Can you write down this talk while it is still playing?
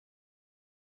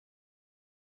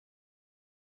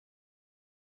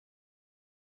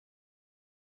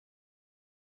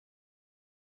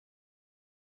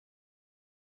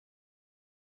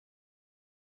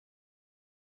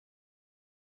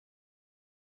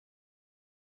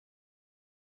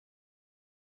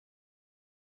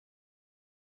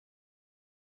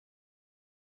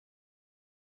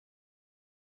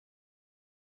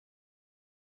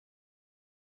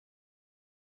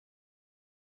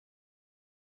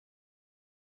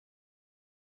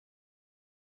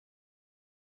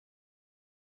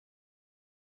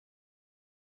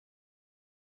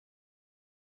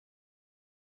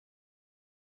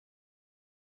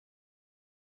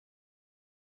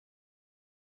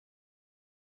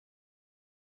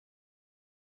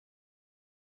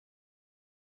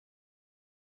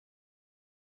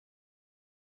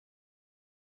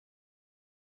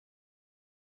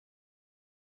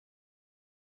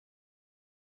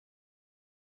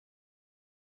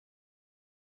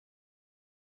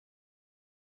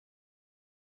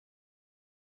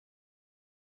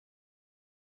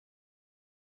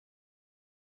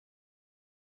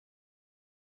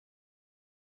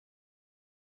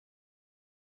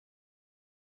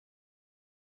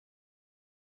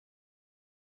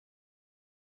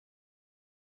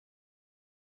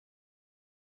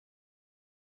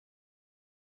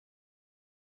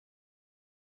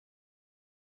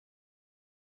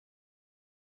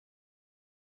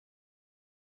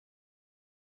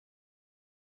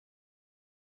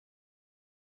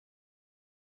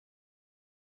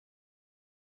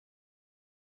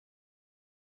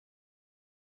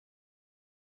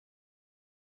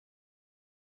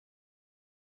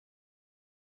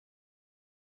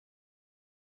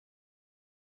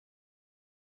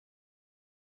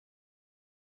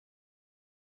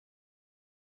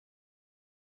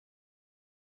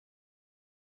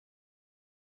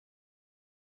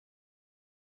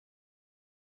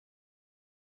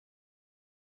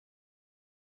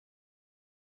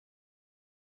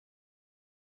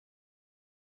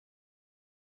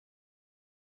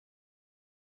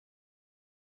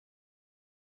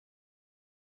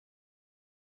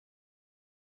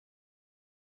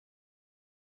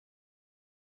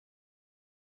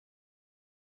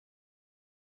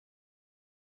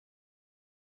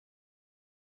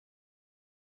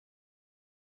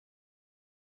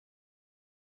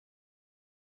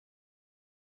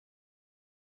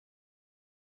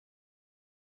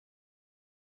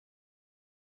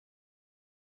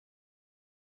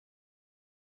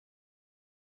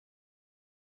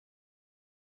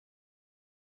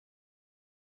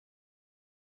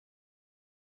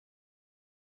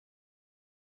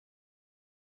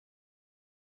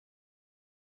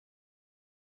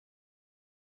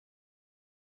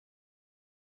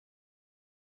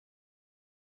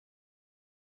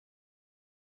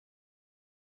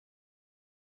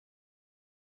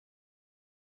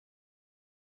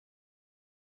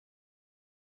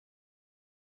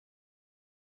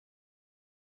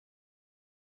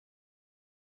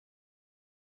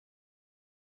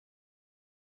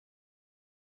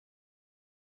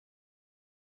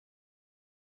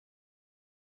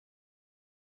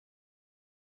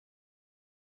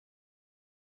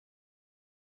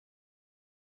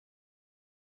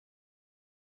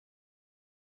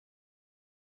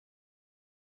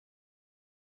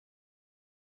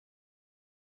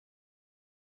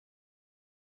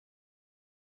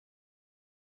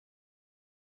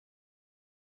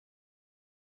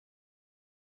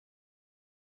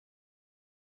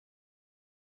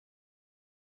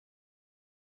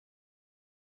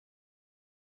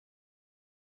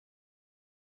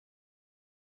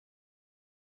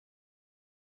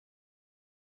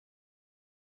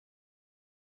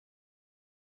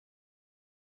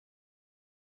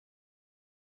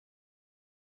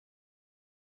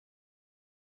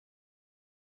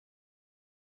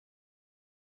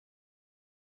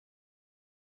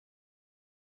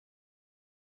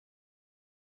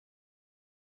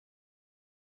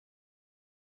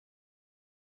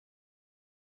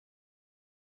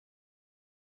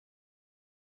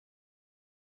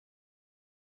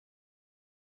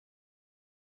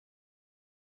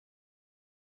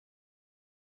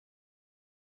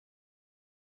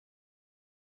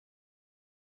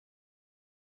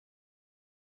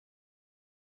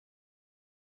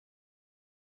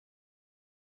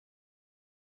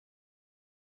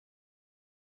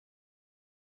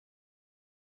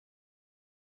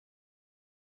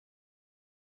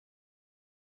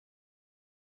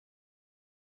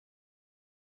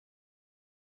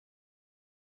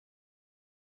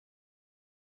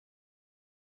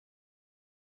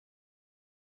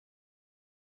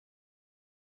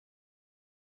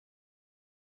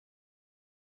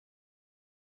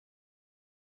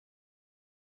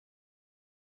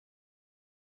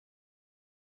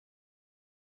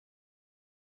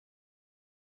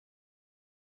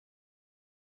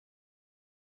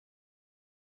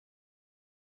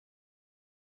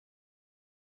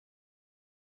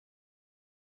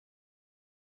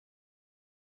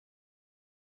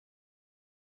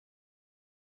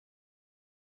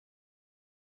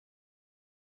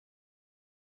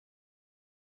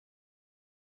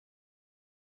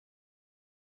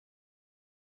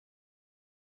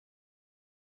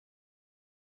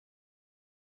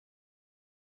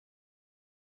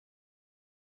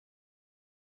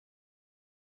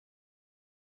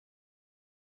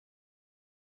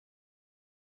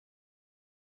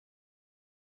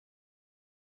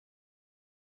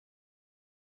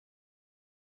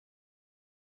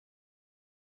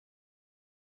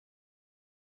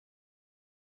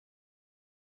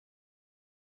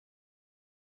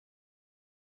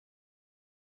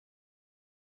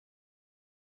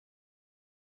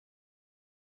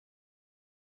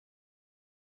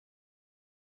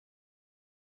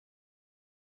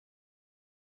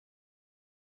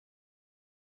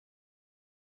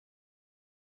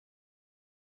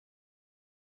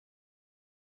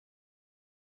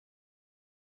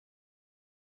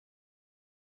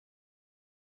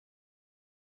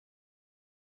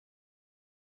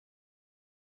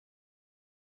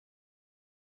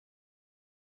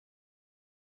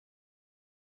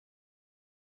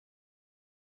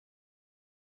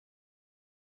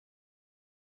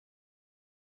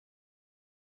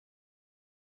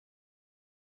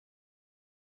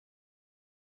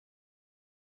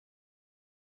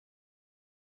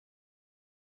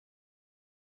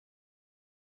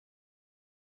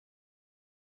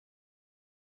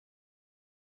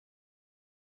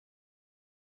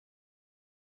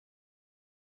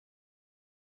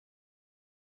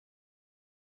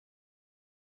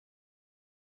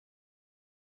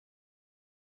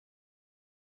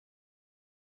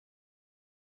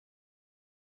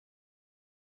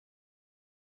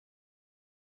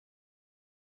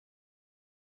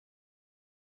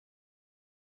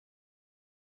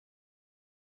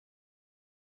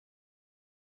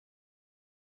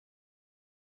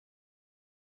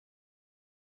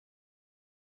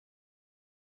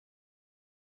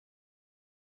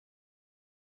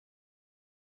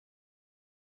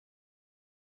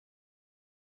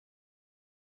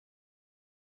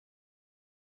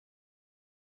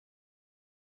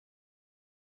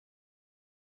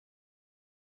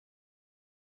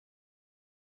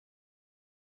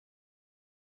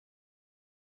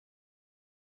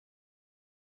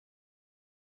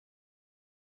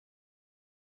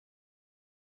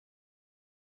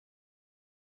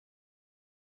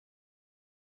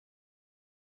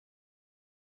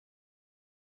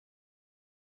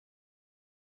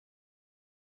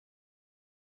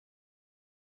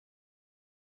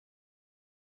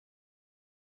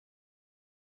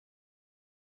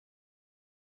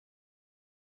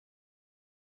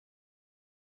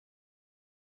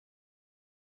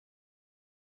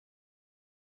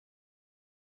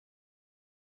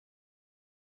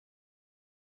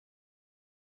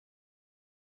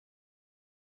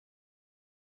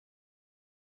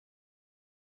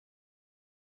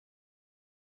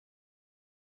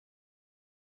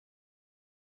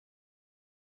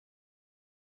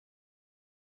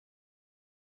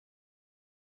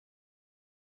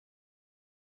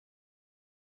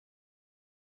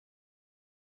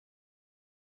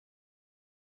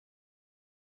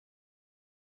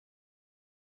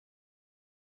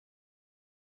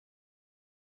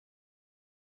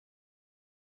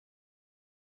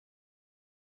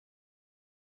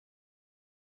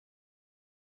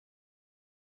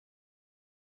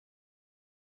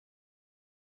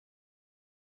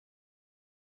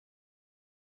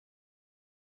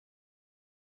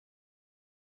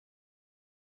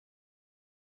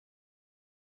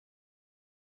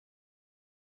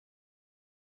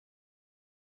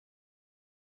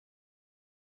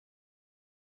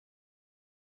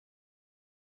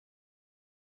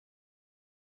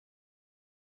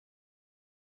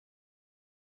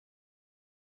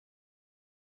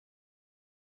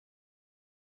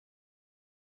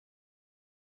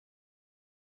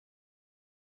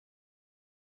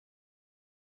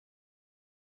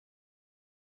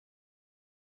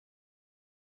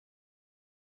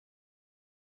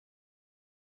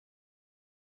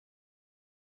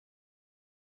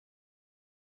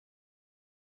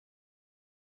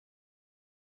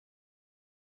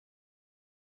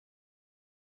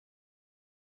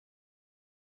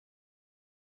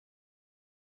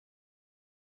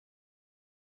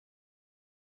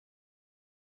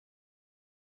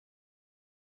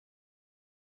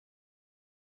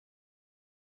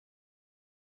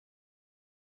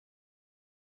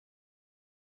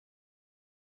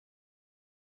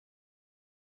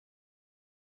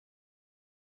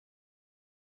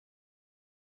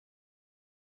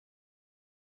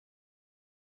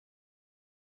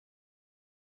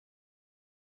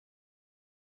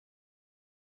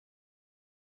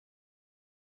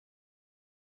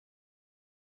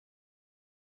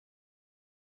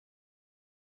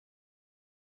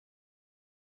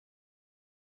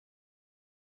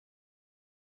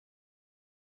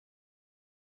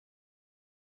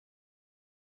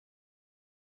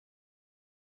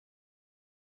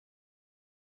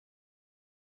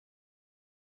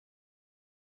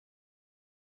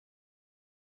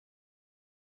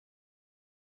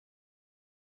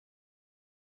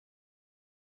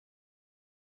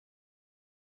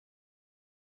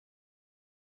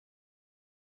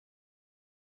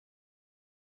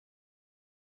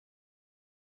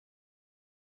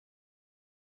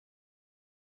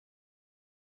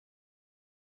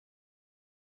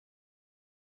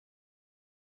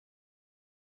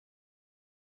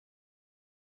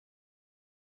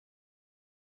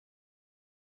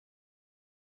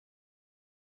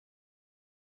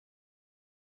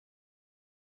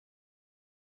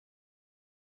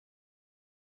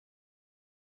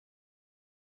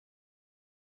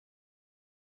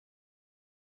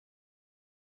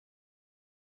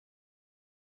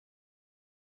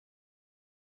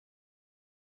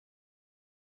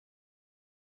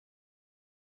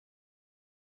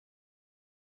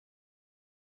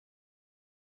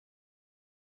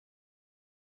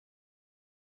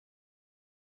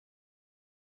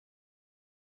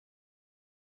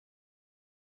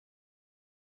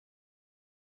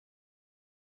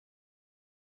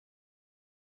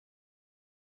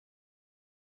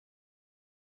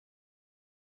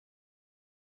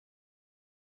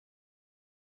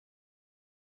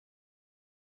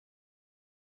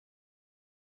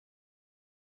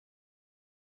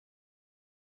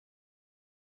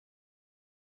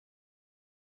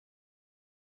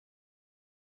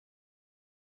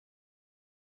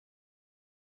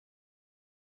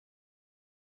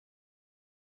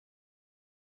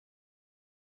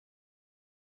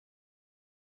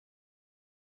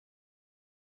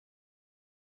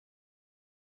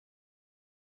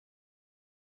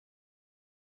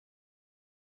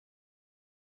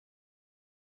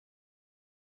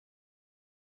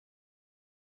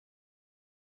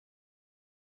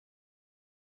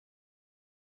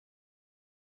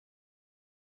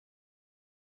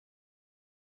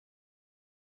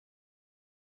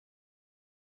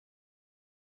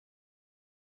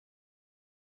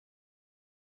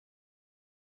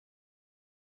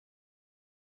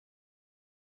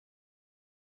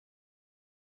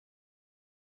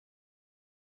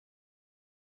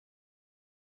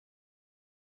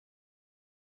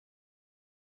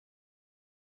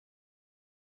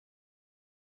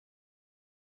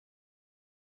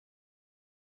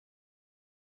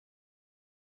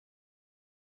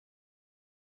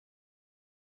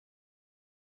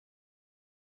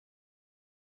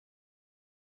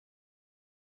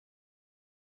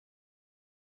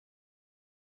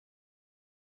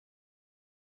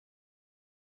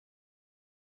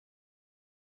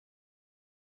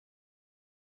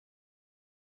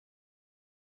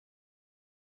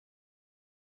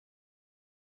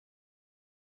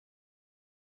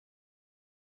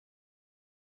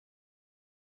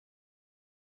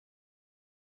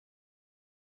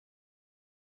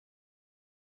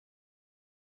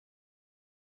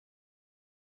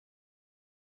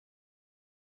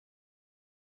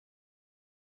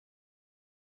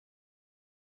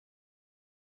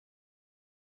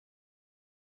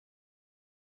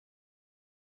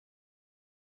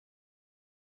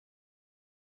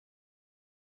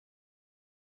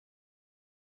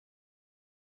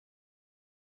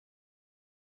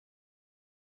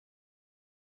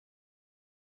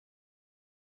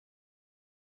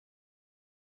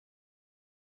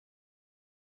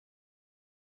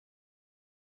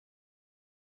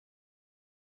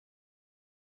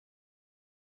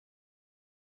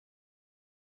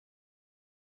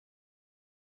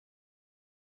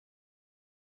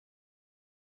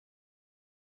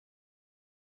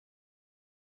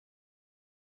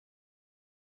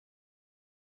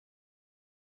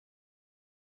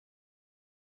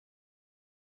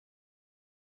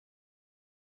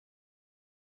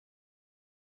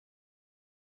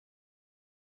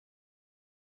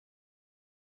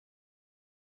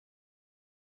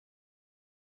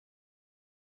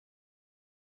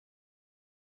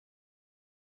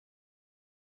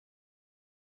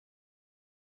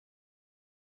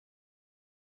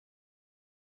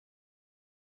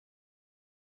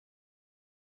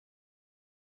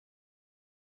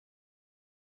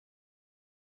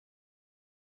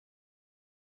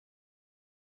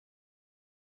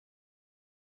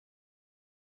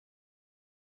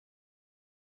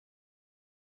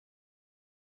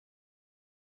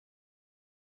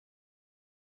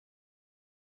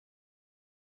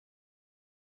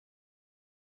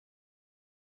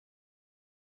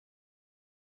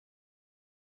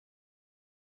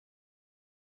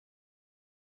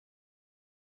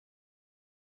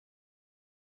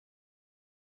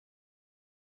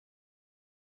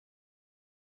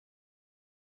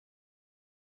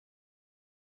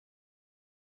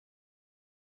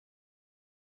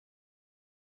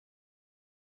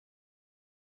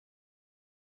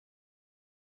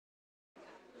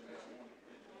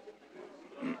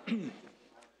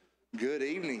Good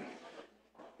evening.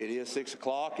 It is 6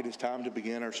 o'clock. It is time to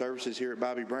begin our services here at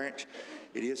Bobby Branch.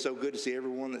 It is so good to see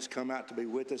everyone that's come out to be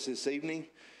with us this evening.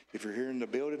 If you're here in the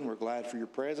building, we're glad for your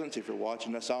presence. If you're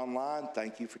watching us online,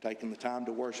 thank you for taking the time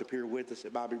to worship here with us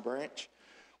at Bobby Branch.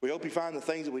 We hope you find the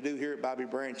things that we do here at Bobby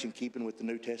Branch in keeping with the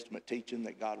New Testament teaching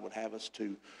that God would have us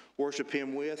to worship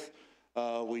Him with.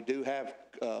 We do have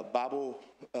Bible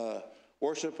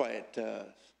worship at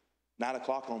 9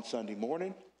 o'clock on Sunday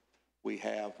morning. We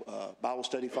have Bible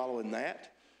study following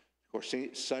that. Of course,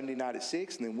 Sunday night at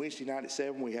 6, and then Wednesday night at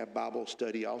 7, we have Bible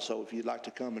study also if you'd like to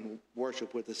come and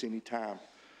worship with us anytime.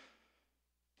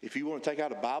 If you want to take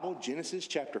out a Bible, Genesis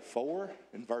chapter 4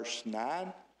 and verse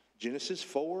 9. Genesis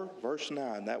 4, verse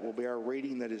 9. That will be our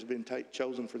reading that has been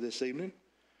chosen for this evening.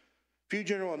 A few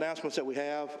general announcements that we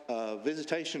have.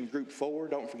 Visitation Group 4,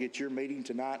 don't forget your meeting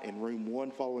tonight in room 1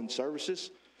 following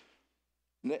services.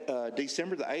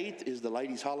 December the 8th is the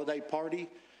ladies' holiday party.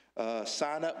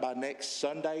 Sign up by next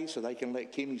Sunday so they can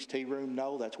let Kimmy's Tea Room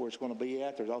know that's where it's going to be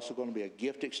at. There's also going to be a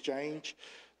gift exchange.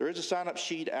 There is a sign-up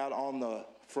sheet out on the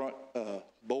front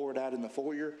board out in the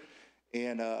foyer.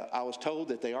 And I was told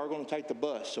that they are going to take the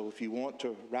bus. So if you want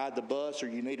to ride the bus or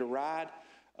you need a ride,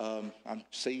 I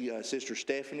see Sister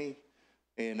Stephanie.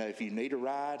 And if you need a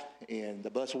ride, and the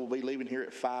bus will be leaving here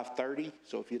at 5:30.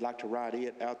 So if you'd like to ride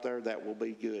it out there, that will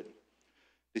be good.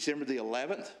 December the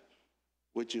 11th,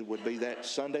 which would be that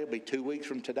Sunday, will be 2 weeks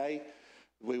from today.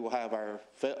 We will have our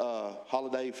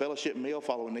holiday fellowship meal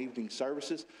following evening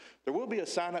services. There will be a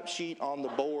sign-up sheet on the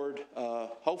board,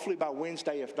 hopefully by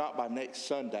Wednesday, if not by next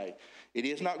Sunday. It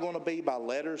is not going to be by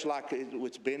letters like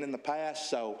it's been in the past,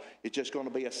 so it's just going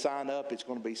to be a sign-up. It's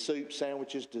going to be soup,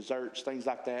 sandwiches, desserts, things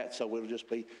like that, so it'll just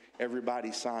be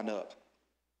everybody sign up.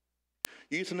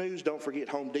 Youth News, don't forget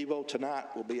Home Devo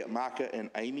tonight will be at Micah and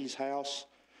Amy's house.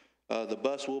 The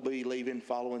bus will be leaving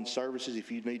following services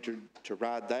if you need to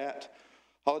ride that.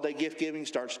 Holiday gift giving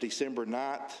starts December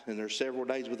 9th, and there's several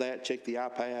days with that. Check the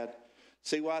iPad.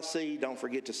 CYC, don't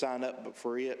forget to sign up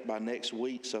for it by next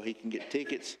week so he can get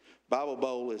tickets. Bible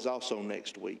Bowl is also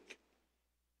next week.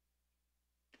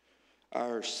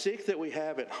 Our sick that we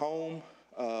have at home,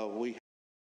 we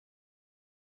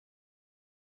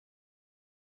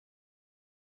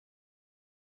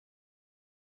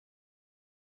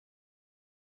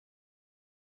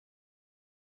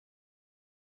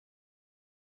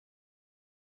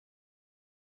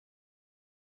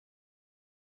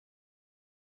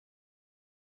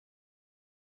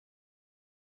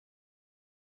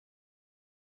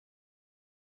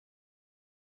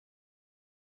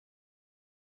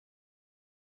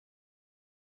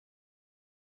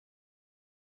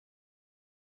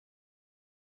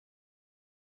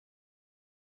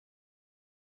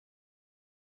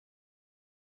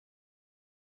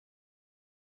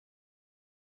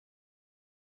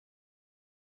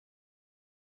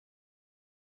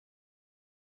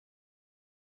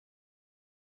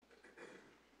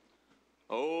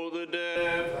Oh, the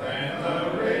depth and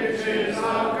the riches of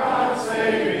God's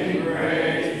saving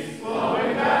grace,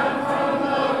 flowing down from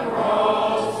the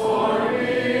cross for me.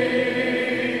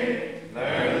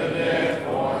 There the death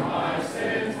for my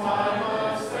sins,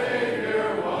 my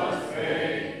Savior was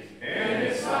paid in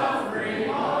His suffering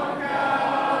on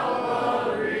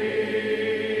Calvary.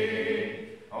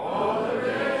 Oh, the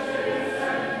riches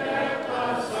and depth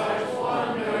of such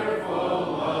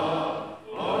wonderful love,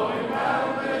 flowing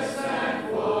boundless and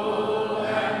full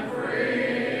and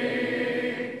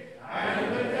free,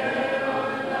 and the dead of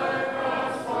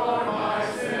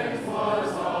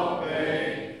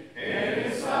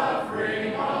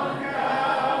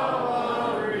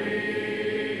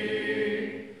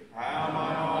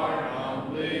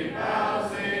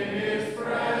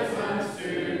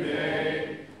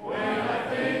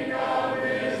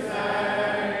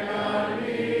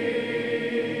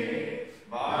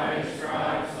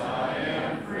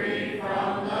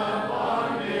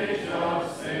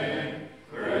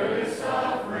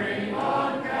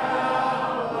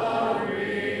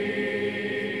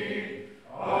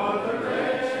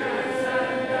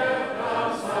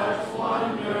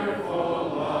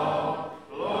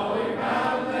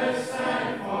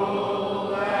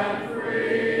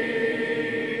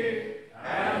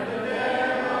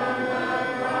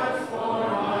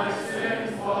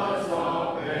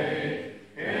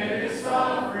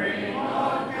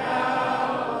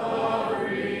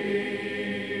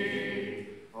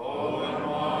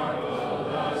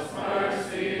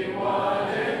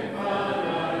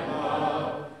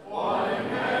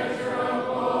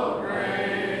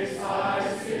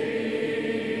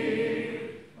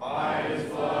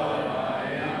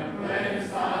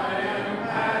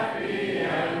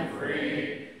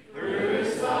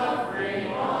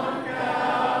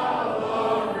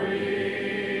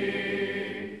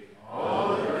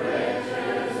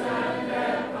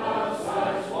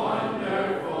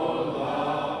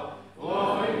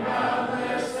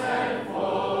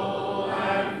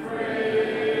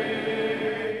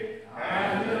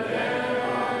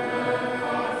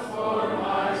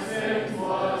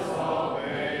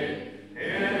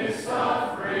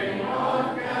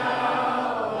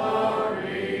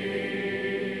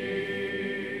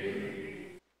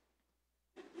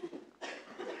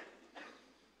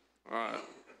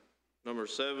number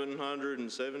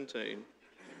 717.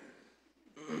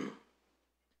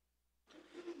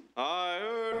 I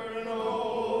heard an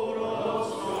old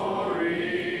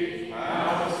story,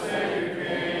 how a Savior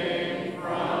came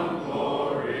from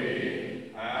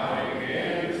glory, how he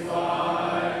gave his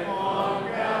life on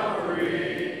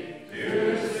Calvary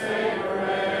to save a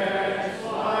wretch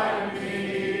like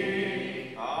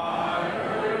me. I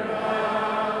heard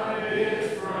about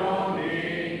his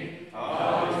groaning,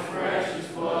 of his precious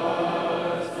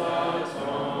blood's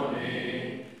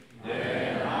atoning.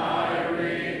 Then I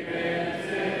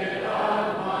repented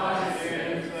of my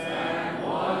sins and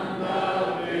won the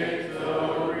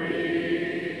victory.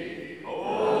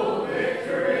 Oh,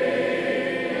 victory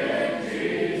in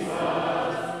Jesus,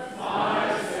 my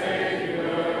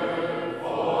Savior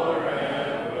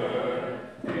forever.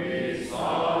 He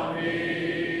sought me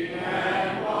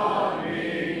and bought me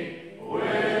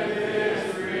with his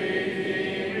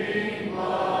redeeming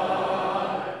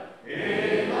blood. He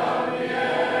loved me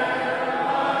ere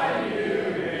I knew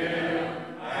him,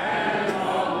 and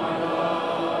all my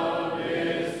love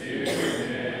is due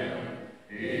him.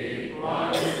 He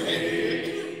plunged me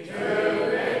to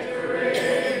victory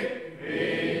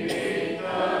beneath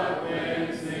the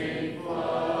cleansing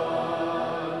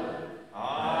flood. I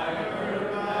heard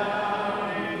about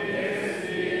his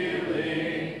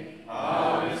healing,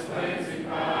 of his cleansing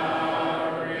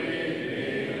power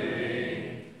revealing,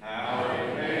 how he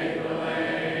made the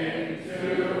lame to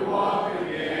walk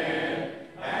again,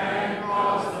 and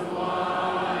caused the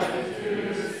blind to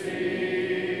see.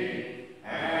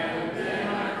 And then I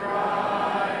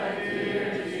cried,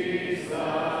 dear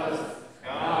Jesus,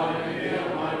 come and heal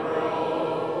my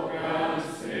broken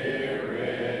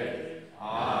spirit. I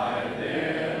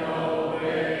then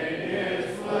obeyed his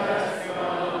blessed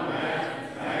command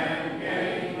and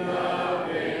gained the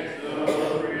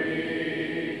victory.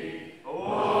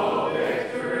 Oh,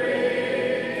 victory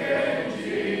in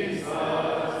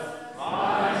Jesus,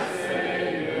 my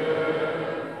Savior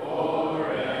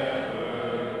forever.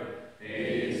 He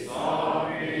saw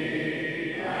me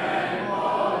and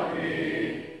bought me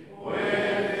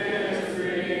with his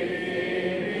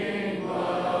redeeming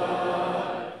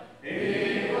blood. He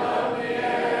loved me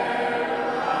ere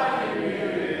I knew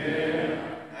him,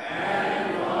 and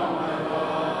all my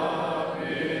love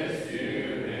is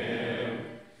due him.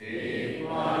 He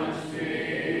plunged me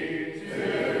to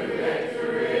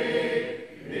victory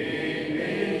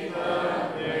beneath the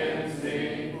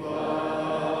cleansing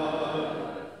flood.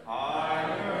 I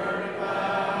heard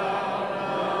about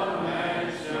a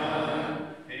mansion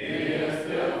he has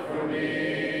built for me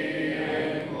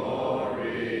in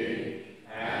glory,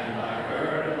 and I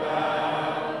heard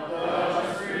about the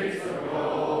streets of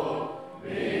gold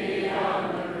beyond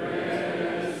the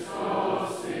crystal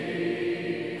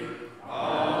sea,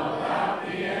 about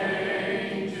the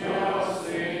angels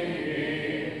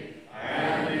singing,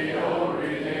 and the old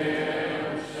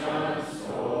redemption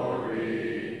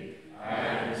story.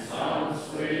 And some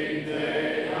sweet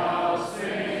day I'll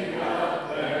sing up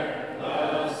there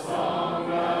the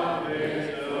song of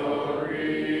victory.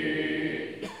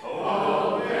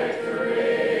 Oh,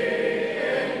 victory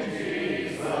in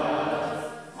Jesus,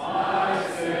 my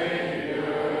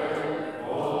Savior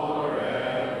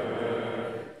forever.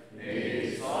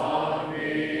 He sought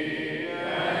me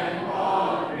and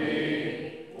bought me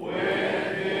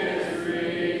with his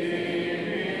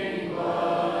redeeming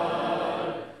blood.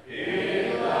 He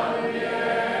loved me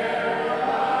ere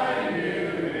I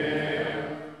knew him,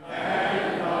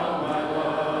 and all my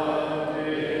love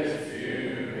is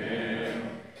due him.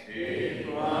 He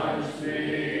plunged me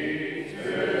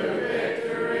to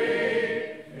victory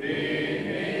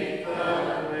beneath the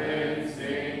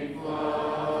cleansing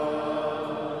flood.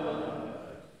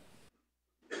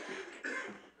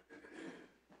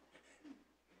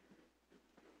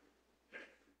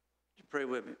 Pray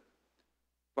with me.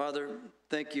 Father,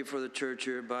 thank you for the church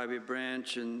here at Bobby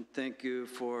Branch, and thank you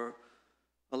for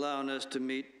allowing us to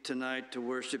meet tonight to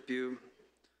worship you.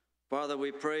 Father,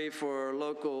 we pray for our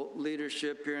local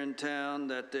leadership here in town,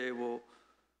 that they will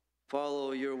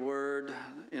follow your word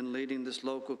in leading this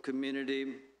local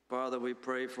community. Father, we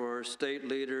pray for our state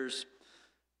leaders,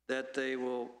 that they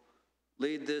will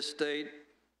lead this state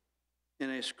in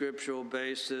a scriptural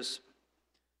basis.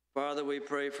 Father, we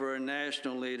pray for our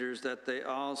national leaders, that they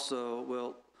also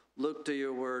will look to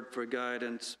your word for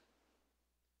guidance.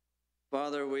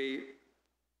 Father, we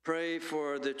pray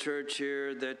for the church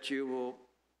here, that you will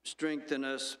strengthen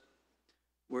us.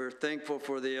 We're thankful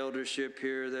for the eldership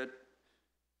here, that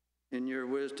in your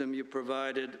wisdom you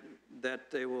provided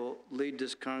that they will lead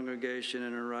this congregation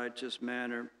in a righteous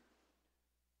manner.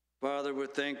 Father, we're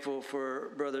thankful for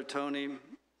Brother Tony,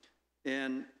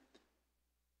 in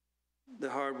the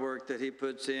hard work that he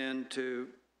puts in to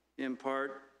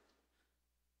impart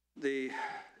the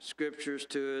scriptures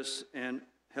to us and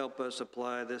help us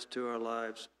apply this to our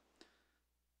lives.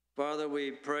 Father,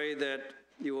 we pray that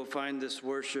you will find this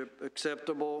worship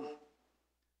acceptable,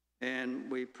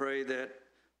 and we pray that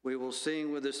we will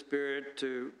sing with the Spirit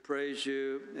to praise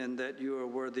you and that you are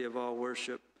worthy of all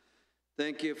worship.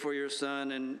 Thank you for your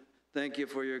Son, and thank you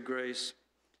for your grace.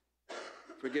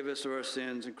 Forgive us of our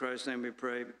sins. In Christ's name we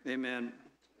pray. Amen.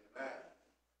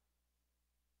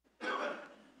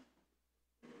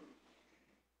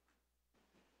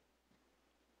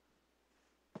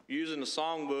 Using the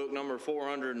songbook, number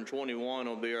 421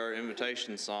 will be our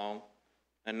invitation song.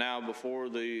 And now before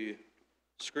the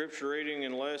scripture reading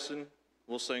and lesson,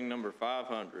 we'll sing number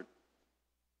 500.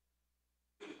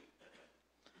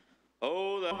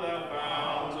 Oh, thou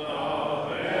fount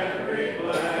of every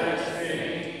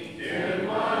blessing, tune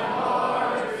my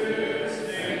heart to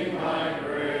sing thy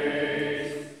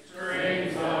praise.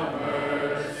 Streams of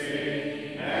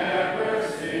mercy, never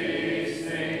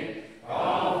ceasing,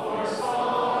 call for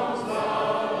songs of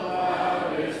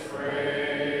loudest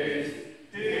praise.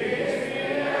 Teach me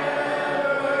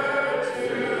ever to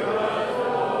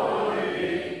adore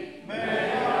thee,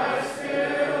 may I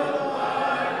still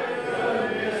thy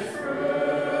goodness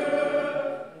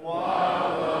prove, while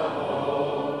the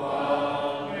hope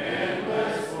of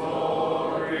endless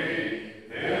glory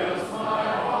fills my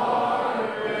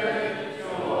heart with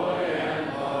joy and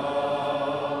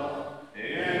love.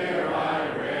 Here I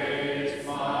raise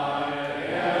my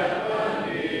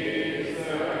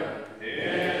Ebenezer,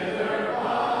 hither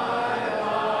by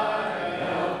thy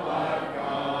help I've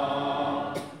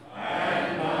come,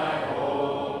 and I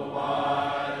hope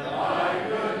by thy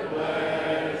good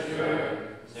pleasure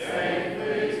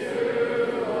safely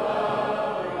to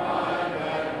arrive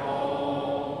at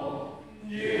home.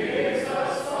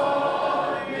 Jesus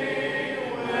sought me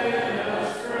when a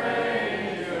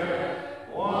stranger,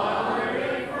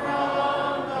 wandering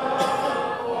from the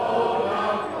fold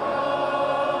of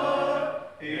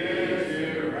God, here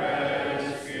to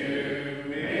rescue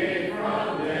me from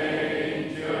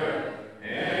danger,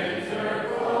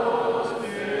 interposed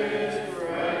his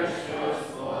precious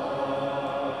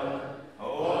blood.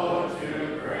 Oh, to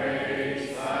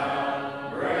grace thou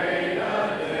great a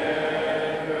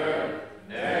debtor,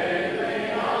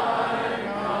 daily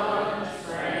I'm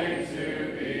constrained to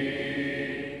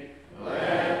be.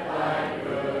 Let thy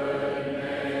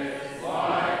goodness,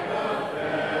 like a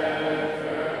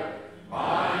fetter,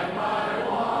 bind my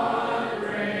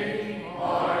wandering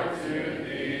heart to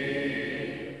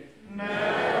thee.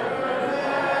 Never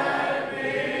let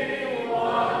me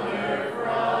wander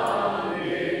from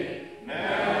thee,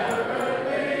 never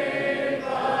leave the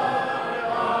God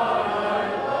I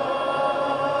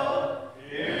love.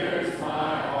 Here's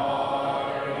my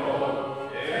heart, oh,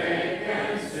 take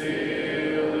and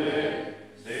seal it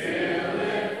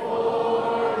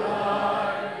for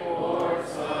thy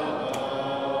courts above.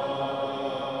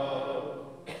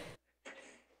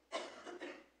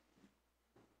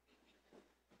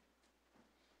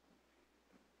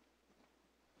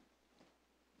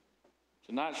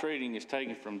 Tonight's reading is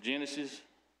taken from Genesis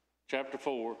chapter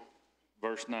 4,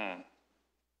 verse 9.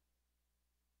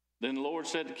 Then the Lord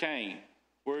said to Cain,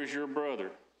 "Where is your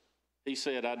brother?" He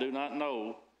said, "I do not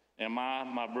know. Am I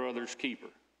my brother's keeper?"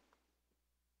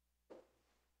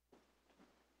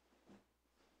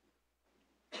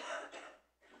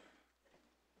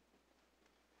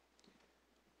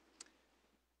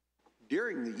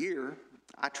 During the year,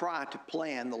 I try to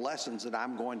plan the lessons that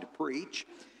I'm going to preach.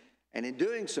 And in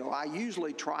doing so, I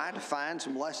usually try to find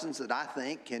some lessons that I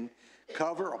think can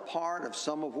cover a part of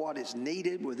some of what is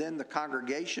needed within the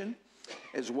congregation,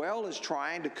 as well as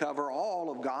trying to cover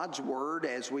all of God's Word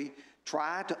as we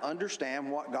try to understand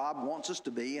what God wants us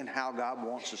to be and how God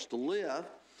wants us to live.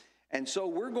 And so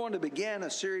we're going to begin a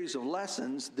series of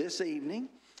lessons this evening.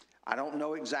 I don't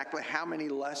know exactly how many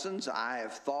lessons. I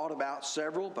have thought about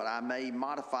several, but I may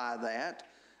modify that.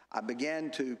 I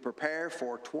began to prepare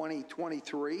for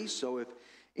 2023, so if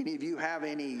any of you have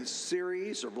any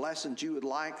series or lessons you would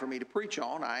like for me to preach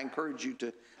on, I encourage you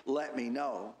to let me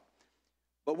know.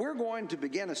 But we're going to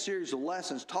begin a series of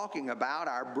lessons talking about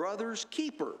our brother's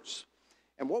keepers.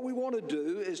 And what we want to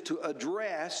do is to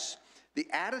address the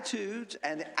attitudes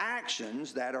and the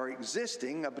actions that are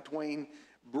existing between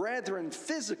brethren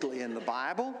physically in the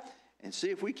Bible, and see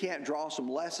if we can't draw some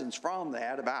lessons from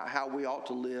that about how we ought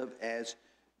to live as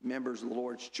members of the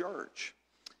Lord's church.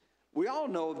 We all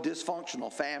know of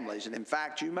dysfunctional families, and in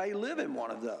fact, you may live in one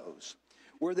of those,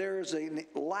 where there is a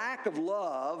lack of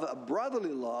love, a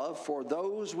brotherly love for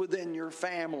those within your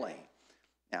family.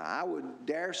 Now, I would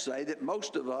dare say that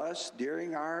most of us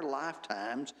during our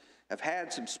lifetimes have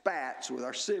had some spats with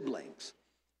our siblings.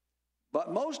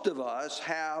 But most of us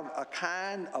have a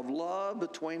kind of love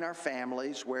between our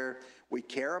families where we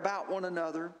care about one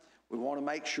another. We want to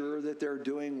make sure that they're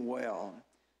doing well.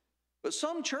 But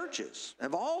some churches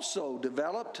have also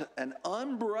developed an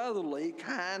unbrotherly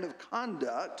kind of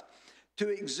conduct to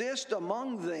exist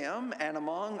among them and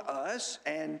among us,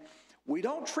 and we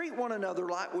don't treat one another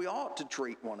like we ought to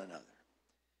treat one another.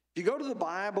 If you go to the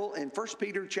Bible in 1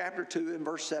 Peter chapter 2 and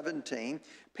verse 17,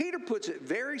 Peter puts it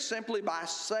very simply by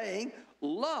saying,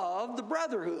 love the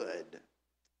brotherhood.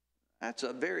 That's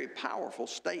a very powerful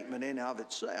statement in and of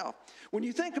itself. When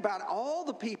you think about all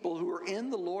the people who are in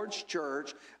the Lord's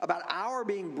church, about our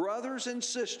being brothers and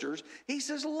sisters, he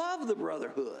says, love the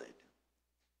brotherhood.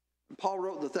 Paul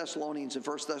wrote the Thessalonians in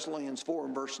 1 Thessalonians 4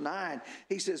 and verse 9,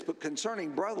 he says, but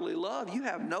concerning brotherly love, you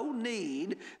have no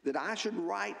need that I should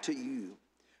write to you.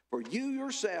 For you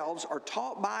yourselves are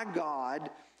taught by God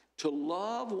to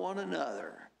love one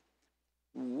another.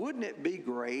 Wouldn't it be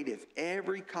great if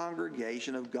every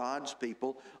congregation of God's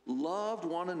people loved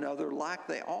one another like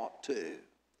they ought to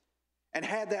and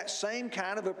had that same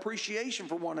kind of appreciation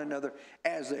for one another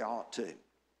as they ought to?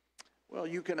 Well,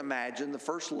 you can imagine the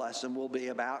first lesson will be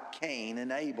about Cain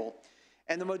and Abel.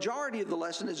 And the majority of the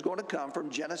lesson is going to come from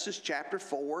Genesis chapter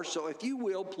 4. So if you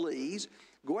will, please,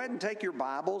 go ahead and take your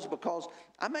Bibles, because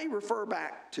I may refer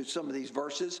back to some of these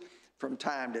verses from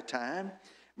time to time.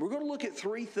 We're going to look at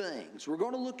three things. We're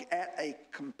going to look at a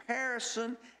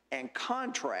comparison and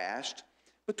contrast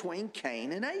between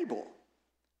Cain and Abel.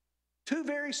 Two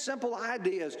very simple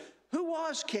ideas. Who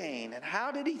was Cain and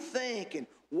how did he think and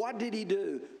what did he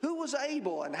do? Who was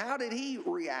Abel and how did he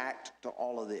react to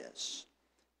all of this?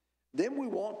 Then we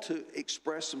want to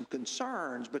express some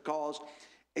concerns, because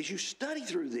as you study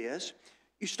through this,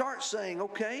 you start saying,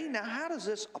 okay, now how does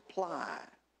this apply?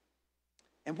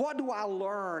 And what do I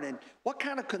learn? And what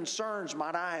kind of concerns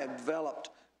might I have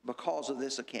developed because of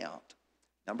this account?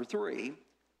 Number three,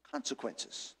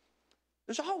 consequences.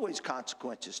 There's always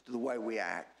consequences to the way we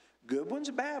act, good ones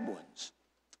and bad ones.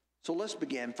 So let's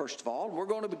begin, first of all. We're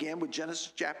going to begin with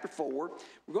Genesis chapter 4.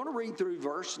 We're going to read through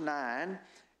verse 9,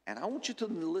 and I want you to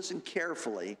listen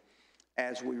carefully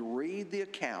as we read the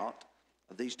account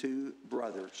of these two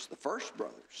brothers, the first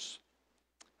brothers.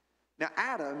 Now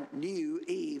Adam knew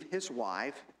Eve, his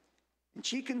wife, and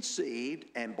she conceived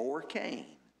and bore Cain,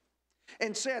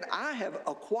 and said, I have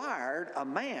acquired a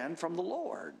man from the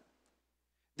Lord.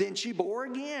 Then she bore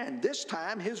again, this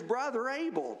time his brother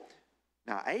Abel.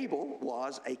 Now Abel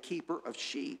was a keeper of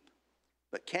sheep,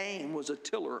 but Cain was a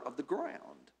tiller of the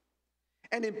ground.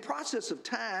 And in process of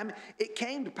time, it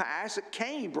came to pass that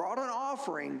Cain brought an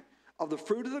offering of the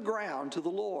fruit of the ground to the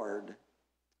Lord.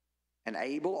 And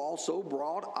Abel also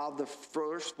brought of the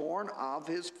firstborn of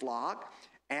his flock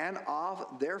and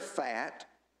of their fat.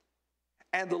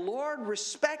 And the Lord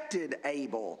respected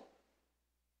Abel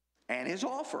and his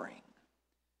offering.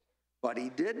 But he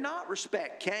did not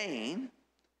respect Cain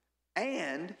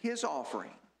and his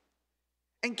offering.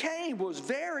 And Cain was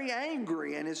very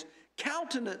angry, and his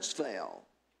countenance fell.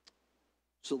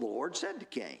 So the Lord said to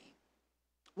Cain,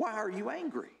 why are you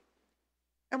angry?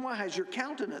 And why has your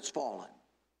countenance fallen?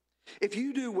 If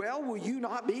you do well, will you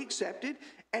not be accepted?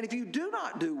 And if you do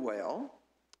not do well,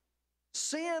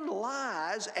 sin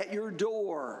lies at your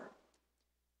door,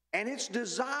 and its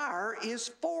desire is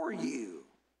for you,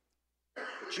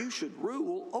 but you should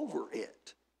rule over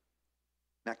it.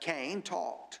 Now Cain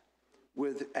talked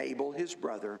with Abel his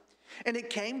brother, and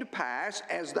it came to pass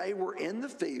as they were in the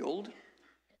field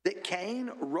that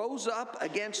Cain rose up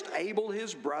against Abel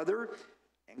his brother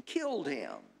and killed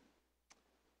him.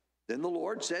 Then the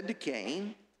Lord said to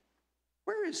Cain,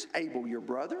 where is Abel your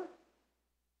brother?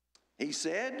 He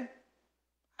said,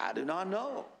 I do not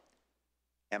know.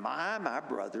 Am I my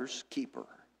brother's keeper?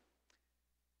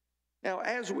 Now,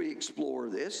 as we explore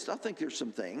this, I think there's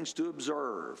some things to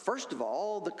observe. First of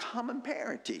all, the common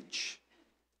parentage.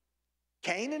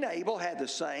 Cain and Abel had the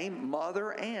same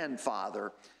mother and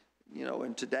father. You know,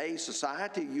 in today's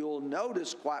society, you'll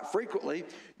notice quite frequently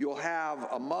you'll have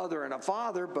a mother and a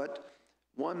father, but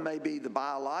one may be the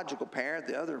biological parent,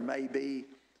 the other may be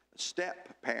a step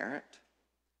parent.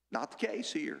 Not the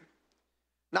case here.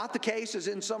 Not the case as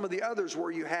in some of the others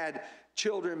where you had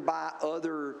children by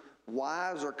other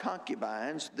wives or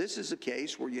concubines. This is a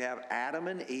case where you have Adam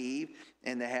and Eve,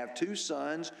 and they have two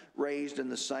sons raised in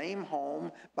the same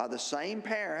home by the same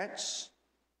parents,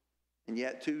 and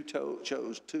yet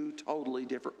chose two totally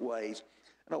different ways.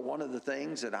 I know one of the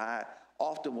things that I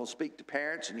often will speak to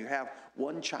parents, and you have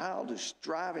one child who's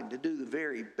striving to do the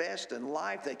very best in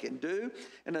life they can do,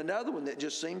 and another one that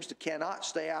just seems to cannot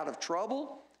stay out of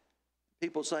trouble.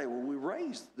 People say, well, we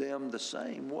raised them the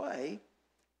same way,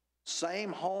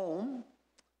 same home.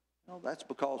 Well, that's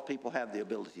because people have the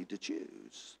ability to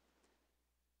choose.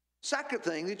 Second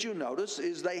thing that you'll notice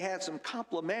is they had some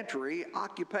complementary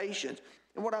occupations.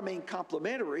 And what I mean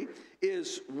complementary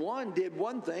is one did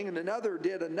one thing and another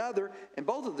did another, and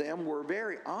both of them were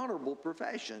very honorable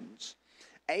professions.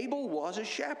 Abel was a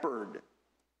shepherd.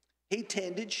 He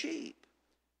tended sheep,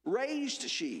 raised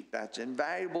sheep. That's an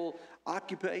invaluable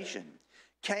occupation.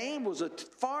 Cain was a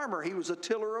farmer. He was a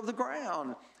tiller of the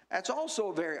ground. That's also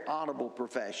a very honorable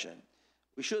profession.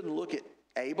 We shouldn't look at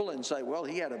Abel and say, well,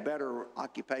 he had a better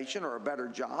occupation or a better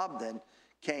job than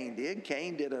Cain did.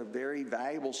 Cain did a very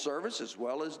valuable service as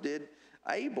well as did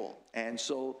Abel. And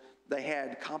so they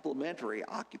had complementary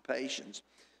occupations.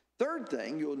 Third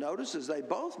thing you'll notice is they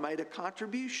both made a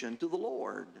contribution to the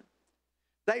Lord.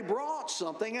 They brought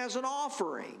something as an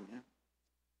offering.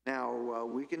 Now,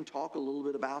 we can talk a little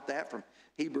bit about that from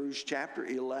Hebrews chapter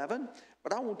 11,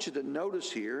 but I want you to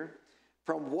notice here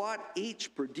from what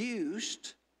each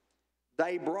produced,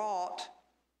 they brought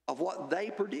of what they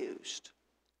produced.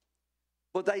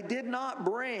 But they did not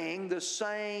bring the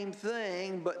same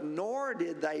thing, but nor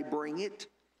did they bring it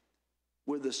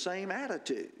with the same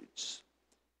attitudes.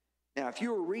 Now, if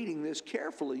you were reading this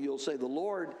carefully, you'll say the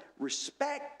Lord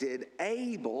respected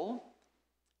Abel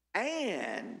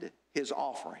and his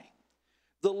offering.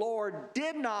 The Lord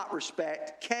did not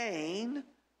respect Cain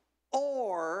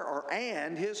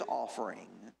and his offering.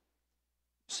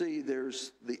 See,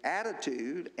 there's the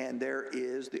attitude and there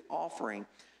is the offering.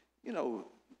 You know,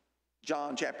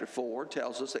 John chapter 4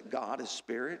 tells us that God is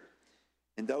spirit,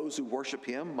 and those who worship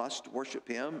him must worship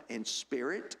him in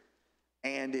spirit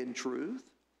and in truth.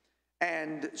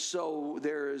 And so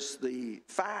there's the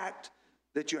fact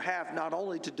that you have not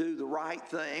only to do the right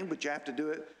thing, but you have to do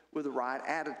it with the right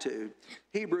attitude.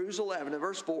 Hebrews 11 and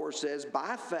verse 4 says,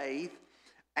 by faith,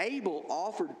 Abel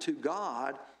offered to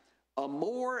God a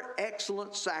more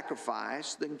excellent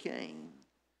sacrifice than Cain,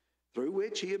 through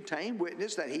which he obtained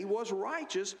witness that he was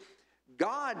righteous,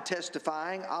 God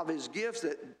testifying of his gifts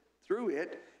that through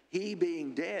it, he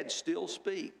being dead still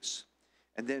speaks.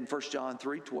 And then 1 John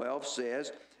 3:12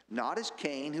 says, not as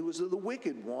Cain, who was the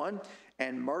wicked one,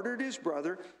 and murdered his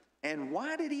brother. And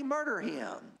why did he murder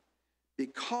him?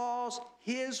 Because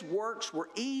his works were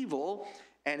evil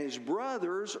and his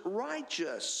brother's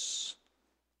righteous.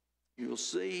 You'll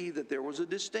see that there was a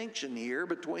distinction here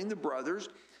between the brothers,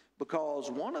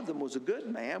 because one of them was a good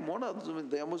man, one of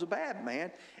them was a bad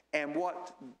man, and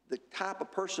what the type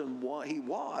of person he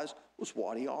was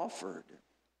what he offered.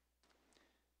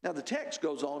 Now the text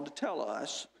goes on to tell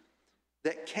us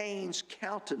that Cain's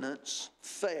countenance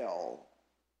fell.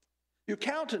 Your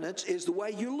countenance is the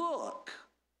way you look.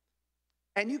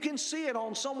 And you can see it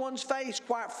on someone's face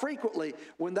quite frequently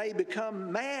when they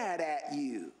become mad at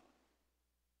you.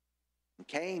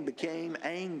 Cain became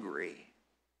angry,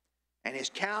 and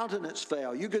his countenance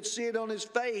fell. You could see it on his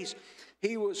face.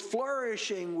 He was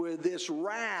flourishing with this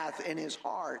wrath in his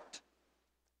heart.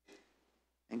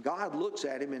 And God looks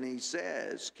at him and he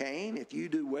says, Cain, if you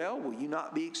do well, will you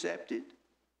not be accepted?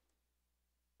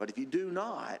 But if you do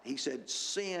not, he said,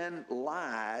 sin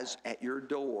lies at your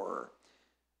door.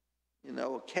 You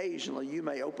know, occasionally you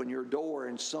may open your door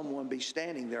and someone be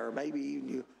standing there, or maybe even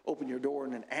you open your door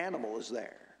and an animal is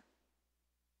there.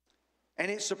 And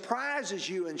it surprises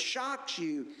you and shocks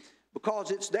you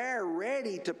because it's there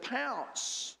ready to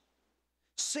pounce.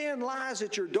 Sin lies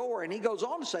at your door, and he goes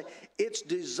on to say, its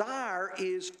desire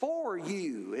is for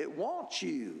you. It wants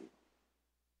you.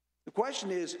 The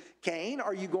question is, Cain,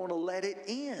 are you going to let it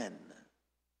in?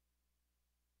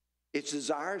 Its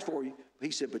desire is for you.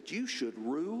 He said, but you should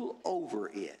rule over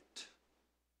it.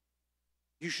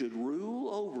 You should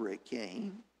rule over it,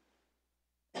 Cain.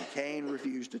 And Cain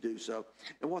refused to do so.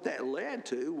 And what that led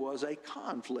to was a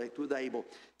conflict with Abel.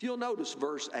 If you'll notice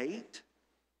verse 8,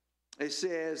 it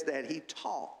says that he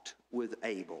talked with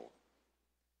Abel.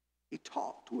 He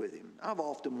talked with him. I've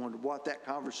often wondered what that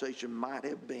conversation might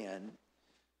have been.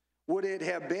 Would it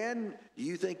have been, do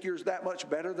you think you're that much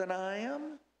better than I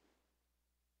am?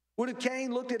 Would have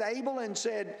Cain looked at Abel and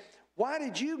said, why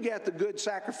did you get the good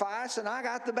sacrifice and I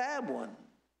got the bad one?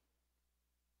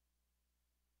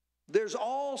 There's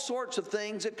all sorts of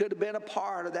things that could have been a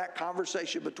part of that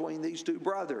conversation between these two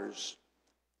brothers.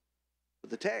 But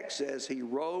the text says he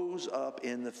rose up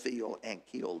in the field and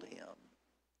killed him.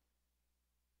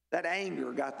 That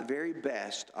anger got the very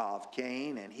best of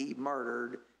Cain, and he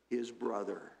murdered his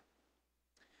brother.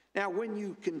 Now, when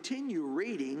you continue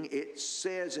reading, it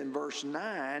says in verse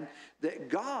 9 that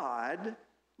God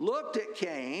looked at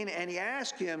Cain and he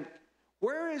asked him,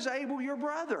 "Where is Abel your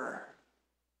brother?"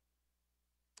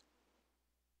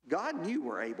 God knew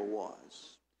where Abel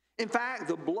was. In fact,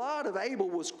 the blood of Abel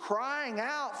was crying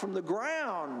out from the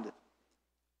ground.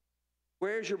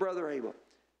 "Where's your brother Abel?"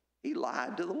 He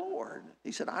lied to the Lord.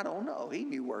 He said, "I don't know." He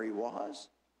knew where he was.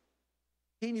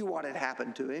 He knew what had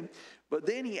happened to him. But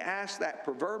then he asked that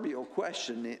proverbial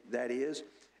question, that is,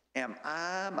 am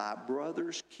I my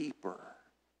brother's keeper?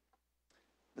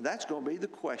 And that's going to be the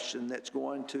question that's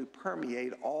going to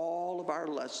permeate all of our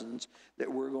lessons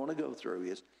that we're going to go through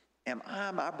is, am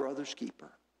I my brother's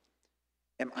keeper?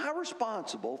 Am I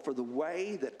responsible for the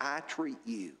way that I treat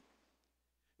you?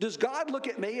 Does God look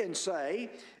at me and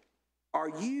say, are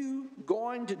you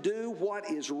going to do what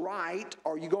is right,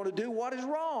 or are you going to do what is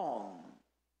wrong?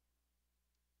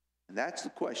 And that's the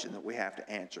question that we have to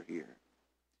answer here.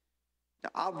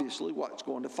 Now, obviously, what's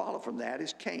going to follow from that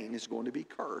is Cain is going to be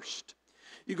cursed.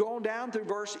 You go on down through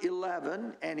verse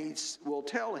 11, and he will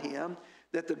tell him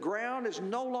that the ground is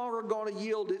no longer going to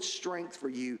yield its strength for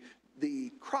you.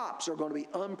 The crops are going to be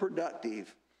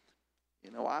unproductive.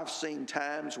 You know, I've seen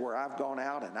times where I've gone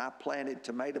out and I planted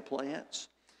tomato plants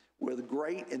with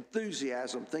great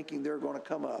enthusiasm, thinking they're going to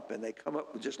come up, and they come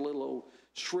up with just little old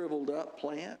shriveled up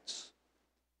plants.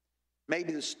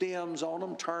 Maybe the stems on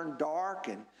them turn dark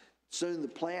and soon the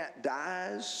plant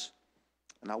dies.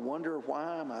 And I wonder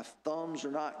why my thumbs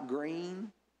are not green.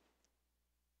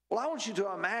 Well, I want you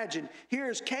to imagine,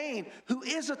 here's Cain, who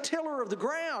is a tiller of the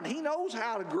ground. He knows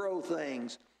how to grow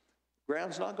things. The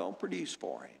ground's not going to produce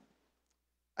for him.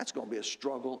 That's going to be a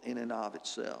struggle in and of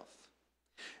itself.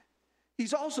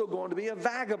 He's also going to be a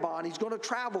vagabond. He's going to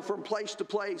travel from place to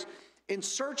place in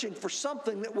searching for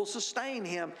something that will sustain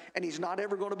him, and he's not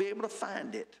ever going to be able to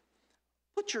find it.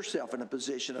 Put yourself in a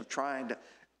position of trying to,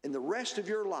 in the rest of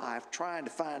your life, trying to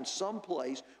find some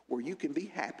place where you can be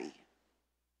happy,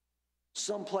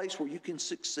 some place where you can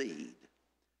succeed,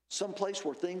 some place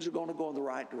where things are going to go in the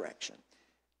right direction.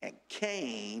 And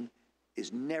Cain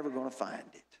is never going to find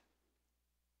it.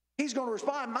 He's going to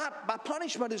respond, my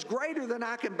punishment is greater than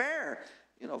I can bear.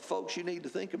 You know, folks, you need to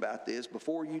think about this.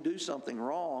 Before you do something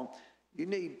wrong, you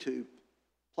need to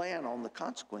plan on the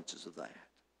consequences of that.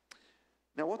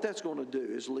 Now, what that's going to do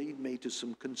is lead me to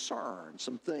some concerns,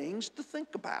 some things to think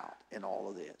about in all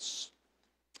of this.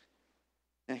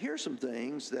 Now, here's some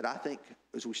things that I think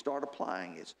as we start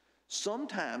applying is,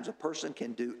 sometimes a person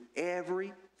can do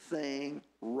everything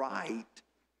right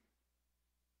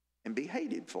and be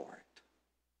hated for it.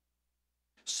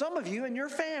 Some of you in your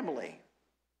family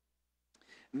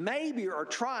maybe are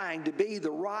trying to be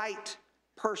the right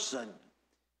person,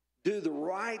 do the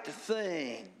right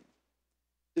thing,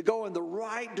 to go in the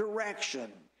right direction.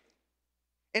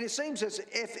 And it seems as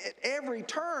if at every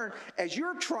turn, as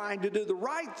you're trying to do the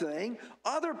right thing,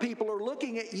 other people are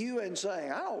looking at you and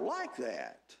saying, I don't like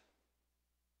that.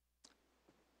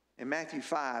 In Matthew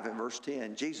 5 and verse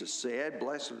 10, Jesus said,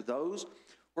 "Blessed are those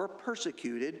who are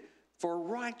persecuted for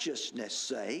righteousness'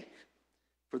 sake,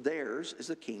 for theirs is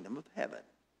the kingdom of heaven."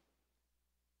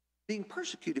 Being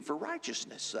persecuted for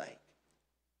righteousness' sake.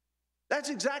 That's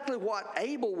exactly what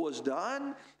Abel was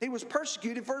done. He was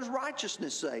persecuted for his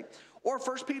righteousness' sake. Or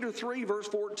 1 Peter 3 verse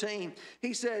 14,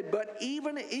 he said, "But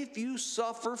even if you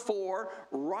suffer for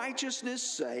righteousness'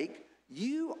 sake,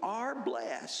 you are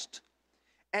blessed.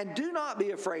 And do not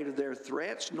be afraid of their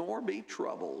threats, nor be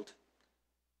troubled."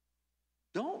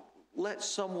 Don't let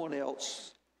someone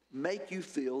else make you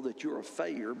feel that you're a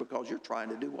failure because you're trying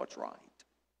to do what's right.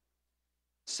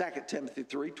 2 Timothy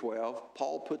 3:12,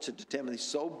 Paul puts it to Timothy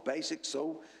so basic,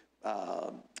 so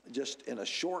just in a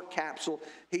short capsule.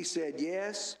 He said,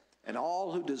 "Yes, and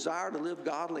all who desire to live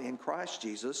godly in Christ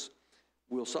Jesus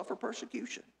will suffer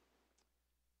persecution."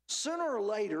 Sooner or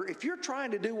later, if you're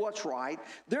trying to do what's right,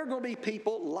 there are going to be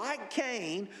people like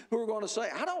Cain who are going to say,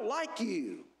 "I don't like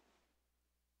you."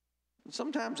 And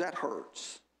sometimes that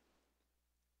hurts.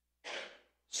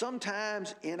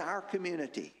 Sometimes in our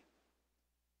community,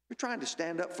 you're trying to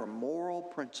stand up for moral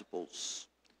principles.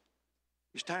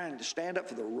 You're trying to stand up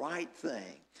for the right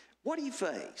thing. What do you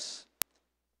face?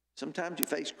 Sometimes you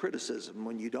face criticism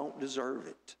when you don't deserve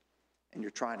it, and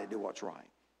you're trying to do what's right.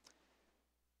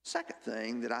 Second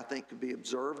thing that I think could be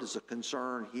observed as a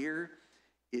concern here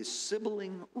is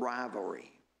sibling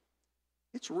rivalry.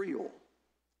 It's real.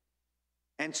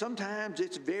 And sometimes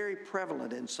it's very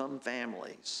prevalent in some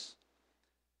families.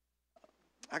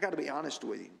 I got to be honest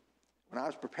with you. When I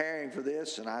was preparing for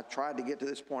this and I tried to get to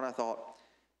this point, I thought,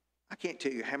 I can't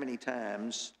tell you how many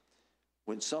times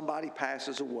when somebody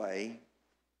passes away,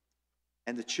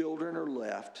 and the children are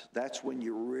left, that's when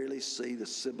you really see the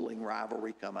sibling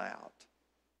rivalry come out.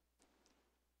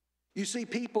 You see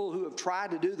people who have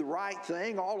tried to do the right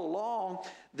thing all along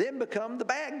then become the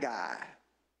bad guy.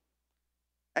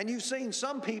 And you've seen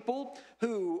some people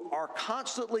who are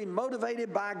constantly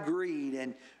motivated by greed,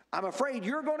 and I'm afraid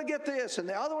you're going to get this and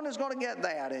the other one is going to get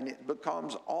that, and it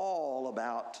becomes all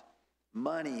about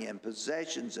money and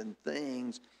possessions and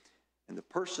things, and the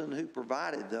person who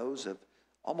provided those have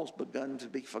almost begun to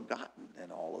be forgotten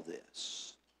in all of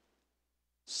this.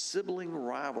 Sibling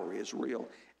rivalry is real,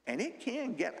 and it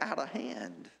can get out of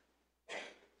hand.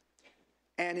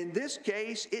 And in this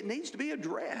case, it needs to be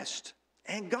addressed,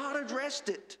 and God addressed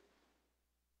it.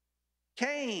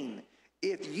 Cain,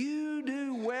 if you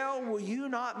do well, will you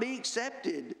not be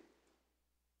accepted?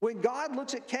 When God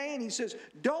looks at Cain, he says,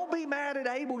 don't be mad at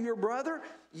Abel, your brother.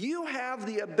 You have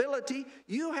the ability,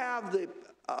 you have the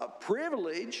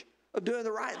privilege of doing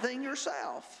the right thing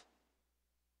yourself.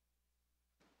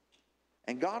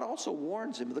 And God also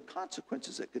warns him of the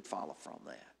consequences that could follow from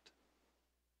that.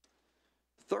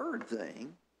 The third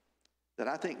thing that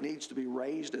I think needs to be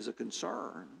raised as a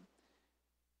concern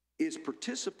is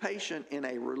participation in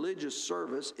a religious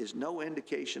service is no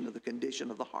indication of the condition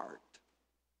of the heart.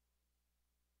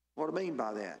 What do I mean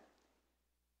by that?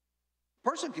 A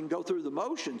person can go through the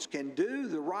motions, can do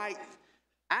the right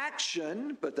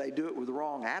action, but they do it with the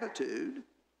wrong attitude,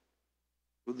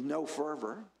 with no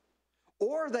fervor.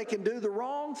 Or they can do the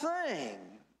wrong thing.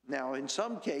 Now, in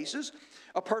some cases,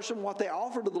 a person, what they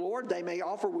offer to the Lord, they may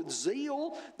offer with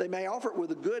zeal, they may offer it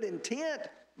with a good intent,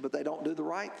 but they don't do the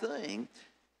right thing.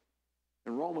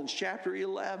 In Romans chapter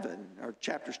 11, or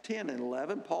chapters 10 and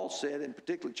 11, Paul said, in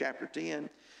particular chapter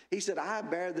 10, he said, I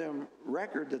bear them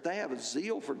record that they have a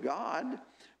zeal for God,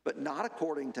 but not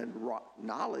according to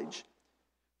knowledge.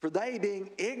 For they,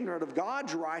 being ignorant of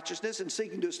God's righteousness and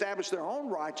seeking to establish their own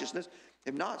righteousness,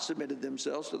 have not submitted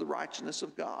themselves to the righteousness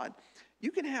of God. You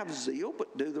can have zeal,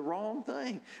 but do the wrong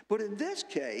thing. But in this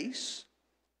case,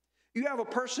 you have a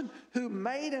person who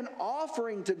made an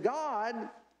offering to God,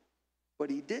 but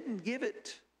he didn't give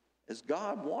it as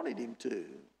God wanted him to.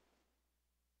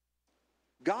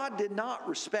 God did not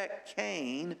respect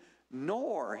Cain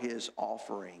nor his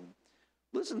offering.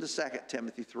 Listen to 2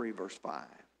 Timothy 3, verse 5.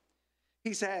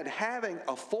 He said, having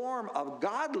a form of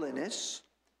godliness,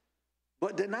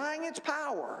 but denying its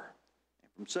power.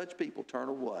 And from such people turn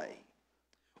away.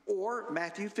 Or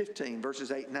Matthew 15,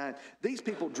 verses 8 and 9. These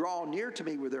people draw near to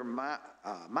me with their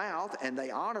mouth, and they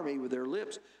honor me with their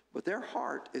lips, but their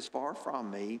heart is far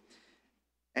from me.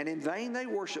 And in vain they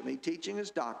worship me, teaching as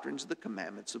doctrines the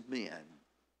commandments of men.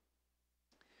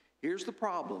 Here's the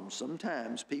problem.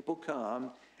 Sometimes people come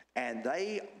and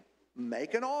they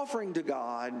make an offering to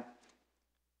God,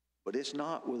 but it's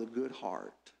not with a good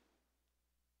heart.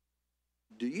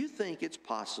 Do you think it's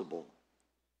possible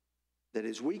that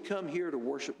as we come here to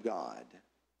worship God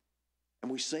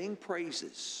and we sing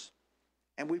praises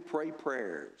and we pray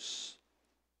prayers,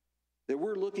 that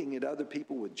we're looking at other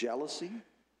people with jealousy,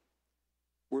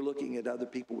 we're looking at other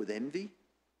people with envy,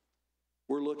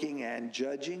 we're looking and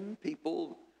judging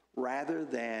people rather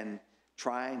than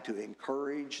trying to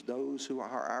encourage those who are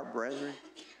our brethren?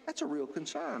 That's a real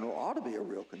concern, or ought to be a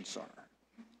real concern.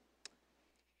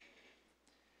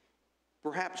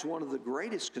 Perhaps one of the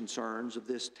greatest concerns of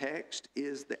this text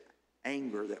is the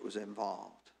anger that was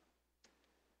involved.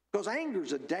 Because anger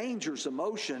is a dangerous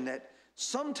emotion that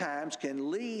sometimes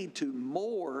can lead to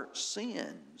more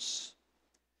sins.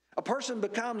 A person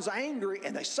becomes angry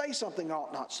and they say something they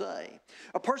ought not say.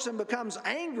 A person becomes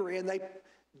angry and they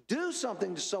do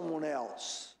something to someone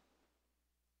else.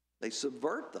 They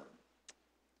subvert them.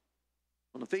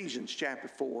 In Ephesians chapter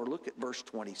 4, look at verse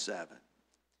 27.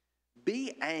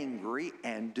 Be angry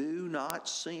and do not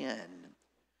sin.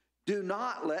 Do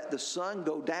not let the sun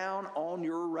go down on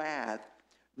your wrath,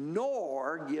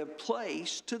 nor give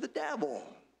place to the devil.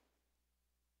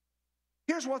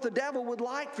 Here's what the devil would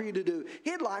like for you to do.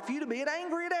 He'd like for you to be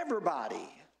angry at everybody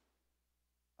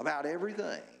about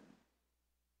everything.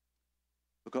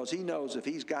 Because he knows if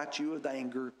he's got you with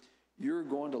anger, you're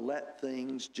going to let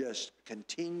things just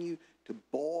continue to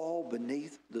boil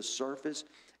beneath the surface.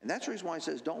 And that's the reason why he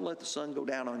says, don't let the sun go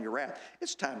down on your wrath.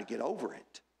 It's time to get over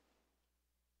it.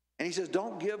 And he says,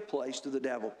 don't give place to the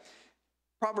devil.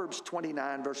 Proverbs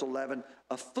 29, verse 11,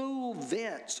 a fool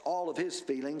vents all of his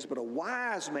feelings, but a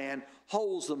wise man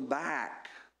holds them back.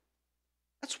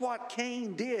 That's what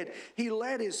Cain did. He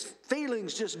let his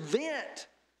feelings just vent.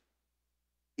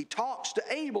 He talks to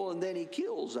Abel and then he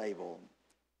kills Abel.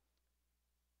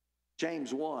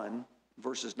 James 1,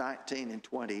 verses 19 and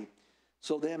 20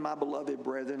 So then, my beloved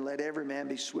brethren, let every man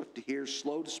be swift to hear,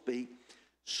 slow to speak,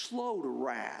 slow to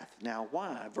wrath. Now,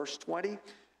 why? Verse 20,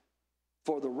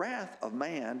 for the wrath of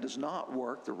man does not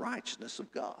work the righteousness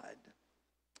of God.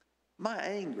 My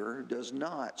anger does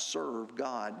not serve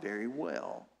God very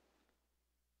well.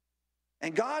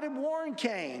 And God had warned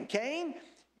Cain, Cain,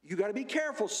 you got to be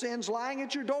careful. Sin's lying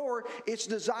at your door. Its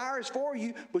desire is for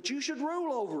you, but you should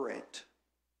rule over it.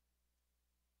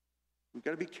 We've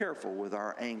got to be careful with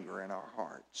our anger in our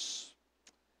hearts.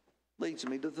 Leads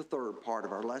me to the third part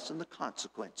of our lesson, the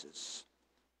consequences.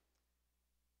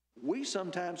 We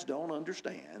sometimes don't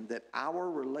understand that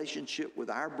our relationship with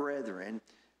our brethren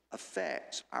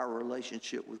affects our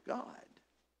relationship with God.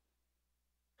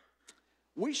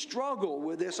 We struggle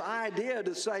with this idea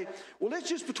to say, well, it's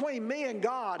just between me and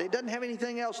God. It doesn't have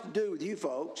anything else to do with you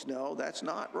folks. No, that's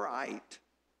not right.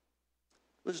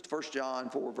 Listen to 1 John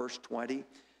 4, verse 20.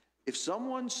 If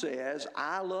someone says,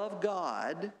 I love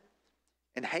God,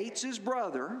 and hates his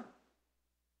brother,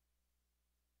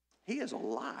 he is a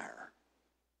liar.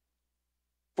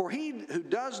 For he who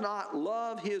does not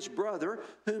love his brother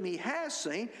whom he has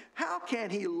seen, how can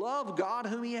he love God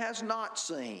whom he has not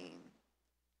seen?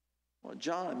 Well,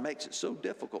 John makes it so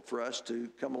difficult for us to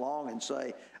come along and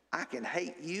say, I can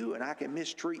hate you and I can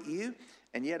mistreat you,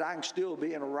 and yet I can still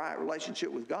be in a right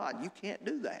relationship with God. You can't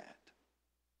do that.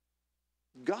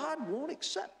 God won't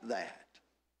accept that.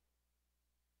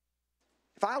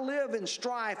 If I live in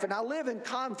strife and I live in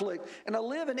conflict and I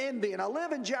live in envy and I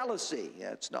live in jealousy,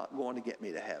 it's not going to get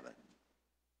me to heaven.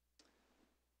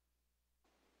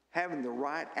 Having the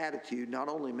right attitude not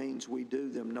only means we do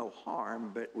them no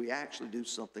harm, but we actually do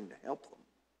something to help them.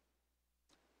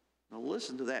 Now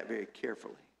listen to that very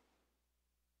carefully.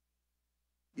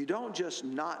 You don't just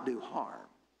not do harm,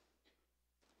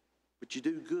 but you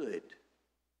do good.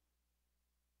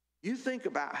 You think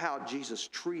about how Jesus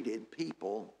treated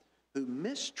people who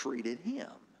mistreated him.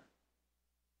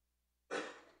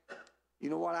 You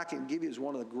know what I can give you as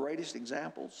one of the greatest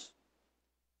examples?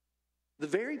 The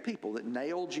very people that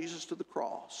nailed Jesus to the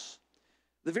cross,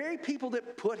 the very people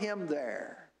that put him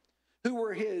there, who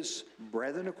were his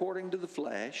brethren according to the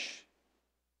flesh,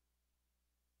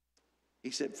 he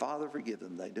said, Father, forgive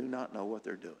them. They do not know what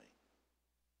they're doing.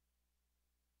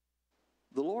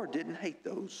 The Lord didn't hate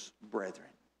those brethren.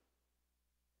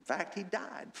 In fact, he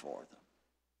died for them.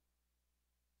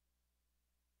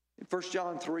 In 1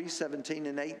 John 3, 17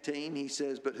 and 18, he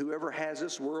says, but whoever has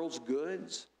this world's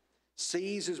goods,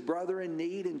 sees his brother in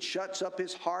need and shuts up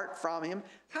his heart from him,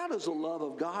 how does the love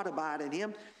of God abide in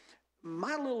him?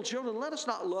 My little children, let us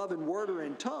not love in word or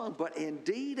in tongue, but in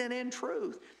deed and in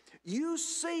truth. You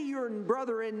see your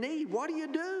brother in need. What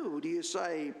do? Do you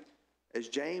say, as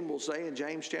James will say in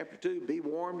James chapter 2, be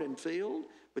warmed and filled,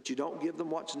 but you don't give them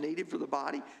what's needed for the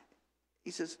body? He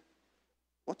says,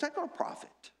 what's that going to profit?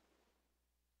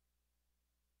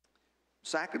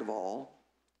 Second of all,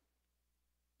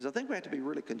 is I think we have to be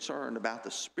really concerned about the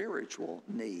spiritual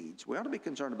needs. We ought to be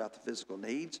concerned about the physical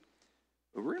needs.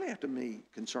 We really have to be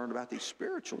concerned about these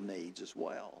spiritual needs as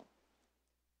well.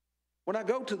 When I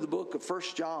go to the book of 1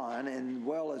 John and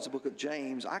well as the book of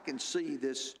James, I can see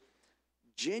this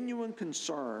genuine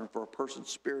concern for a person's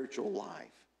spiritual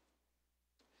life.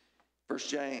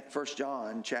 1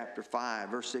 John chapter 5,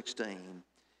 verse 16.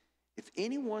 If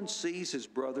anyone sees his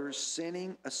brother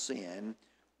sinning a sin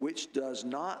which does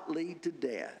not lead to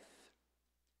death,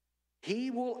 he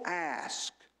will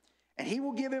ask, and he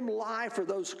will give him life for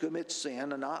those who commit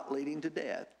sin and not leading to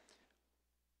death.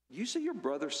 You see your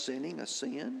brother sinning a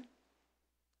sin?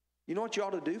 You know what you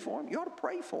ought to do for him? You ought to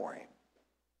pray for him.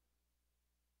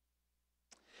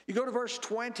 You go to verse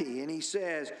 20, and he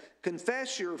says,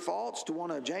 confess your faults to one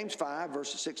another. James 5,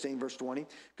 verses 16, verse 20.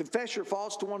 Confess your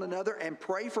faults to one another and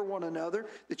pray for one another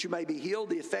that you may be healed.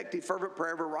 The effective, fervent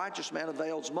prayer of a righteous man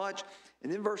avails much.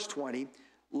 And then verse 20,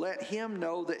 let him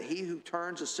know that he who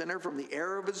turns a sinner from the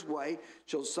error of his way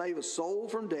shall save a soul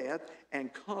from death and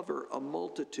cover a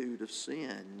multitude of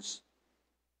sins.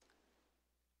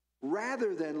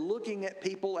 Rather than looking at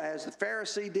people as the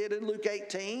Pharisee did in Luke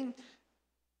 18,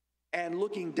 and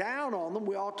looking down on them,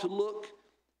 we ought to look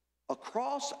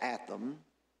across at them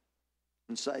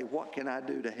and say, what can I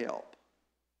do to help?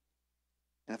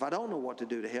 And if I don't know what to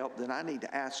do to help, then I need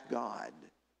to ask God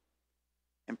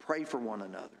and pray for one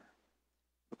another,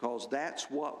 because that's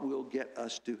what will get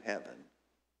us to heaven.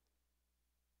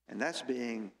 And that's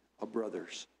being a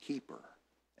brother's keeper,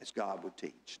 as God would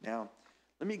teach. Now,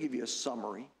 let me give you a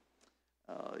summary.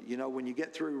 When you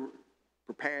get through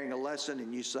preparing a lesson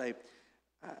and you say,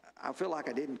 I feel like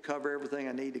I didn't cover everything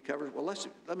I need to cover. Well,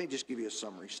 let me just give you a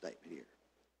summary statement here.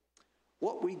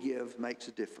 What we give makes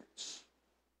a difference.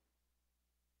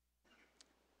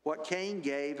 what Cain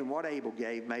gave and what Abel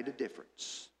gave made a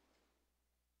difference.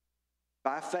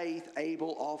 By faith,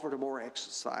 Abel offered a more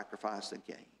excellent sacrifice than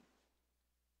Cain.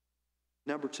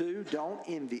 Number two, don't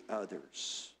envy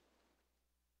others.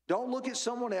 Don't look at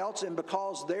someone else and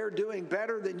because they're doing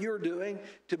better than you're doing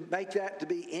to make that to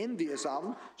be envious of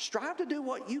them. Strive to do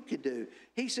what you can do.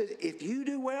 He says, if you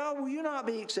do well, will you not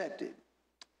be accepted?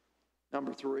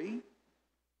 Number three,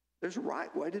 there's a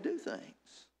right way to do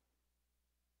things.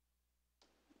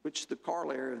 Which the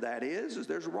corollary of that is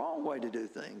there's a wrong way to do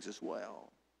things as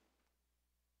well.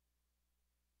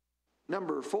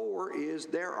 Number four is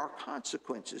there are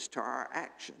consequences to our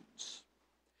actions.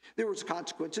 There was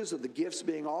consequences of the gifts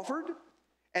being offered,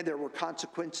 and there were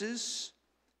consequences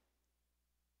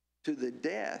to the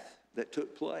death that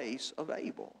took place of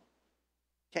Abel.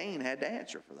 Cain had to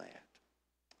answer for that.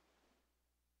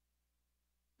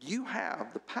 You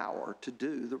have the power to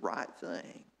do the right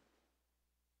thing.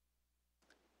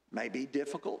 May be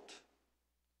difficult.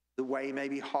 The way may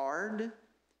be hard.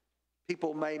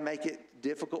 People may make it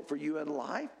difficult for you in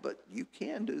life, but you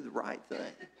can do the right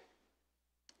thing.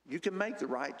 You can make the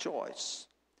right choice.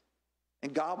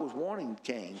 And God was wanting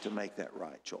Cain to make that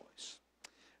right choice.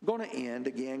 I'm going to end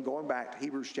again, going back to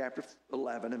Hebrews chapter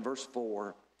 11 and verse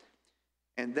 4.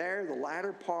 And there, the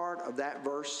latter part of that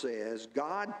verse says,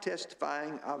 God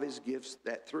testifying of his gifts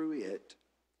that through it,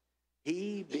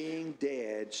 he being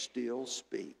dead still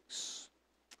speaks.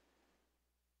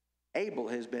 Abel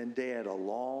has been dead a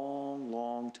long,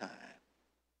 long time.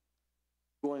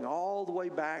 Going all the way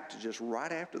back to just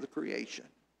right after the creation.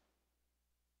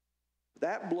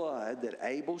 That blood that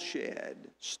Abel shed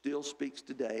still speaks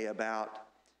today about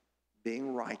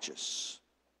being righteous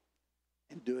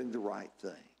and doing the right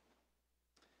thing.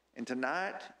 And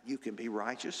tonight, you can be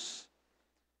righteous.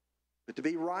 But to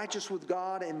be righteous with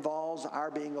God involves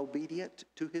our being obedient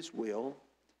to his will.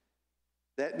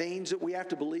 That means that we have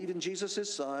to believe in Jesus,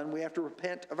 his son. We have to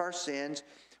repent of our sins.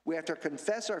 We have to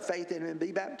confess our faith in him and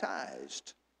be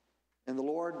baptized. And the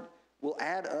Lord will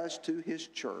add us to his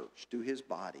church, to his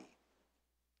body.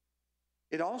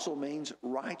 It also means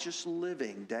righteous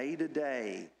living day to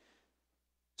day,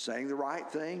 saying the right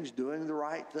things, doing the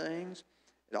right things.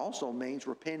 It also means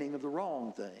repenting of the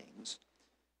wrong things,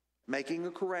 making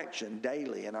a correction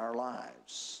daily in our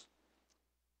lives.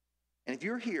 And if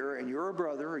you're here and you're a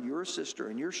brother or you're a sister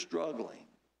and you're struggling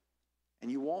and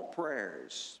you want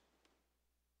prayers,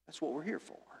 that's what we're here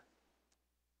for.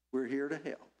 We're here to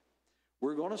help.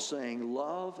 We're going to sing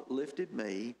Love Lifted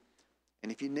Me.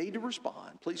 And if you need to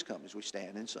respond, please come as we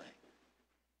stand and sing.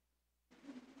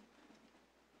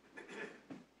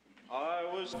 I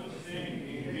was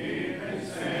sinking deep in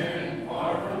sin,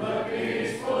 far from the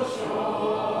peaceful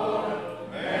shore,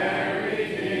 very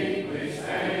deeply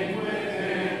stained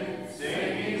within,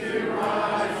 sinking to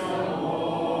rise no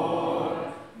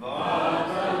more. But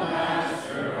the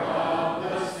Master of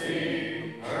the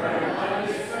sea heard my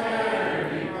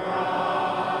despairing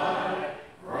cry.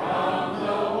 From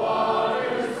the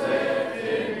waters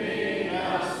lifted me,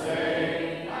 now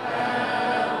saved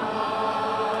am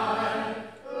I.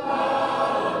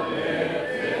 Love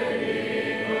lifted me,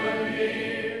 good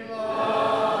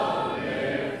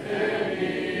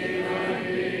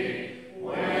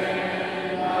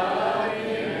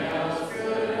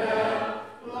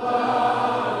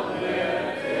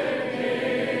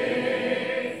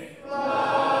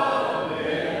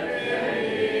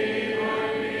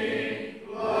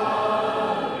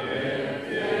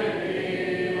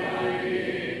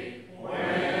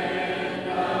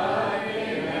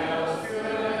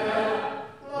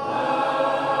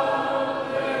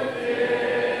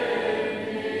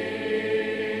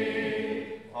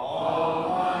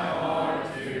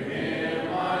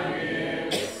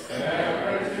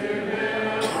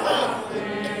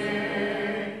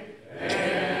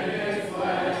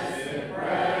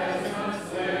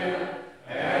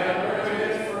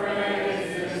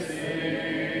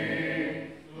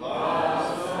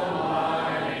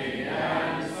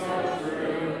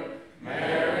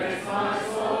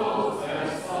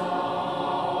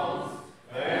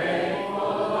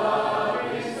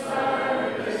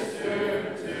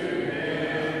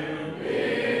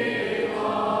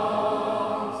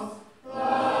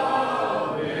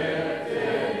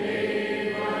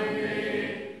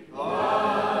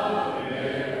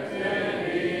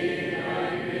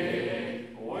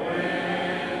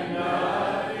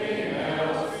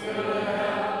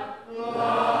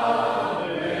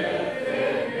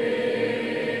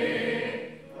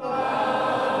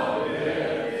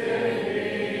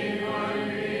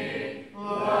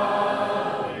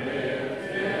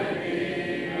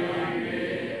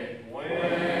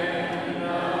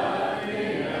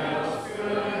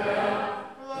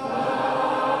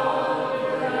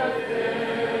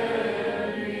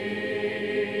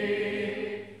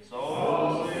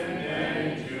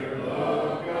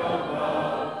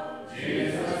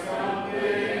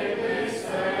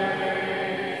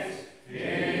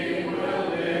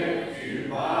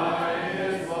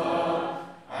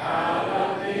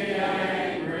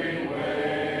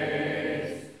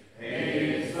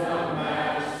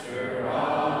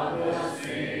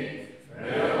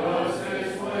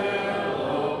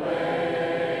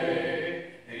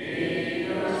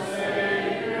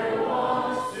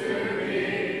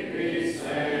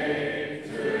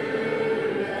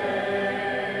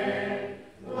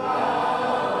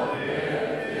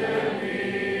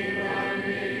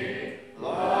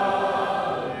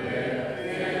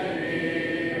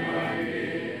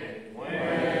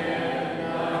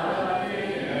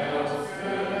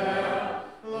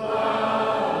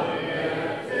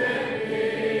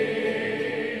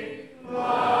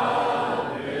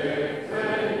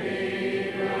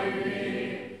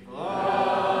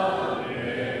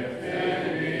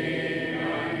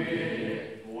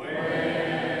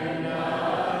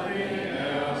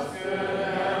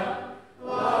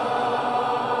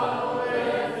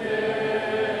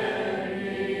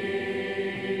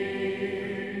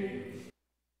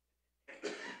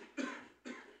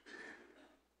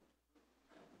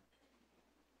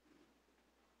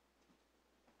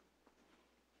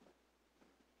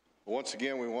Once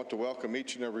again, we want to welcome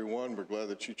each and every one. We're glad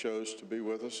that you chose to be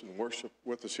with us and worship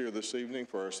with us here this evening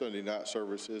for our Sunday night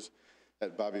services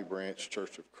at Bobby Branch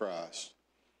Church of Christ.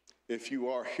 If you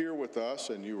are here with us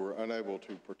and you were unable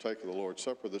to partake of the Lord's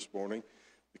Supper this morning,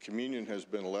 the communion has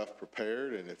been left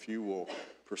prepared, and if you will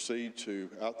proceed to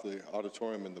out the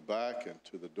auditorium in the back and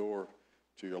to the door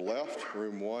to your left,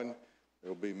 room 1, there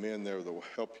will be men there that will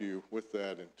help you with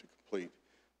that and to complete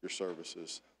your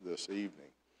services this evening.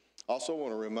 Also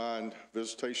want to remind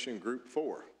Visitation Group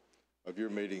 4 of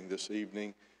your meeting this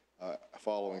evening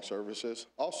following services,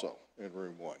 also in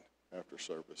room 1 after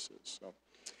services. So,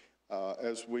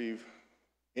 as we've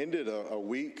ended a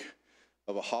week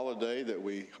of a holiday that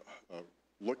we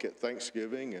look at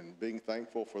Thanksgiving and being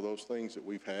thankful for those things that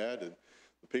we've had and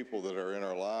the people that are in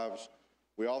our lives,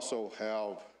 we also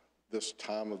have this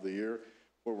time of the year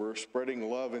where we're spreading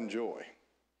love and joy.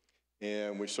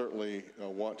 And we certainly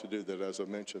want to do that, as I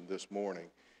mentioned this morning.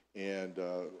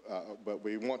 But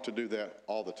we want to do that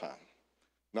all the time,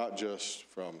 not just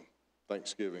from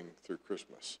Thanksgiving through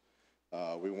Christmas.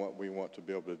 We want to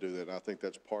be able to do that, and I think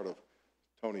that's part of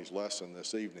Tony's lesson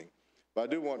this evening. But I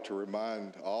do want to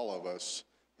remind all of us,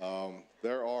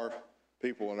 there are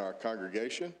people in our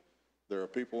congregation, there are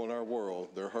people in our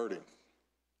world, they're hurting.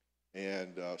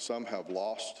 And some have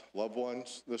lost loved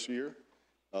ones this year.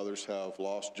 Others have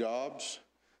lost jobs.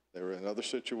 They're in other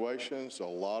situations, a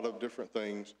lot of different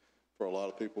things for a lot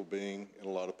of people being in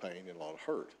a lot of pain and a lot of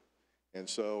hurt. And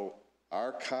so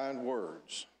our kind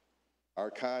words, our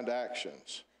kind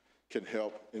actions can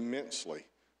help immensely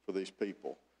for these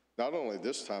people. Not only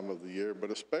this time of the year, but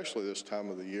especially this time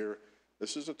of the year.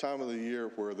 This is a time of the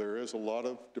year where there is a lot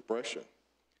of depression,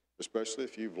 especially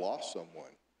if you've lost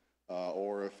someone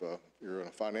or if you're in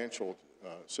a financial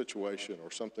situation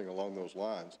or something along those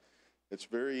lines. It's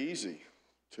very easy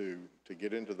to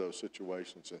get into those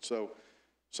situations. And so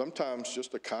sometimes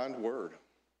just a kind word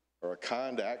or a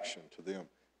kind action to them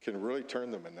can really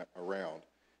turn them around.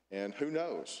 And who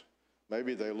knows,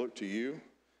 maybe they look to you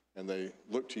and they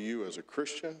look to you as a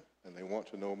Christian and they want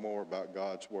to know more about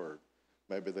God's word.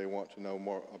 Maybe they want to know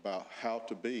more about how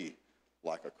to be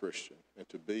like a Christian and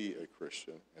to be a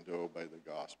Christian and to obey the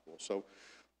gospel. So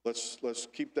let's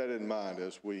keep that in mind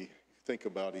as we think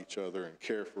about each other and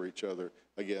care for each other.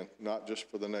 Again, not just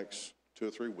for the next 2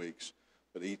 or 3 weeks,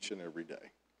 but each and every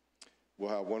day. We'll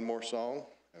have one more song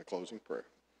and a closing prayer.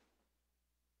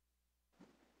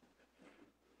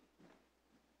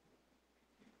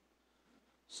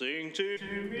 Sing to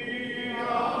me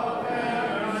of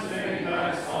heaven, sing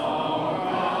thy song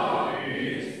of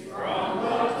peace from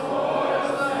the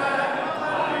toils that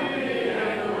bind me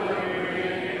and will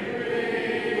bring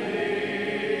release.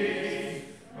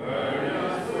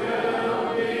 Burdens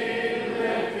will be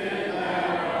lifted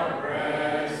that are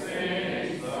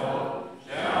pressing so.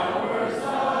 Showers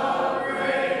of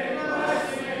great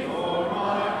blessing o'er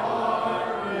my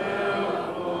heart will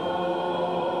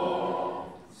flow.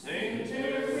 Sing to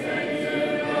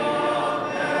King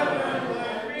of heaven,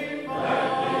 let me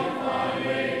find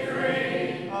a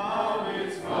dream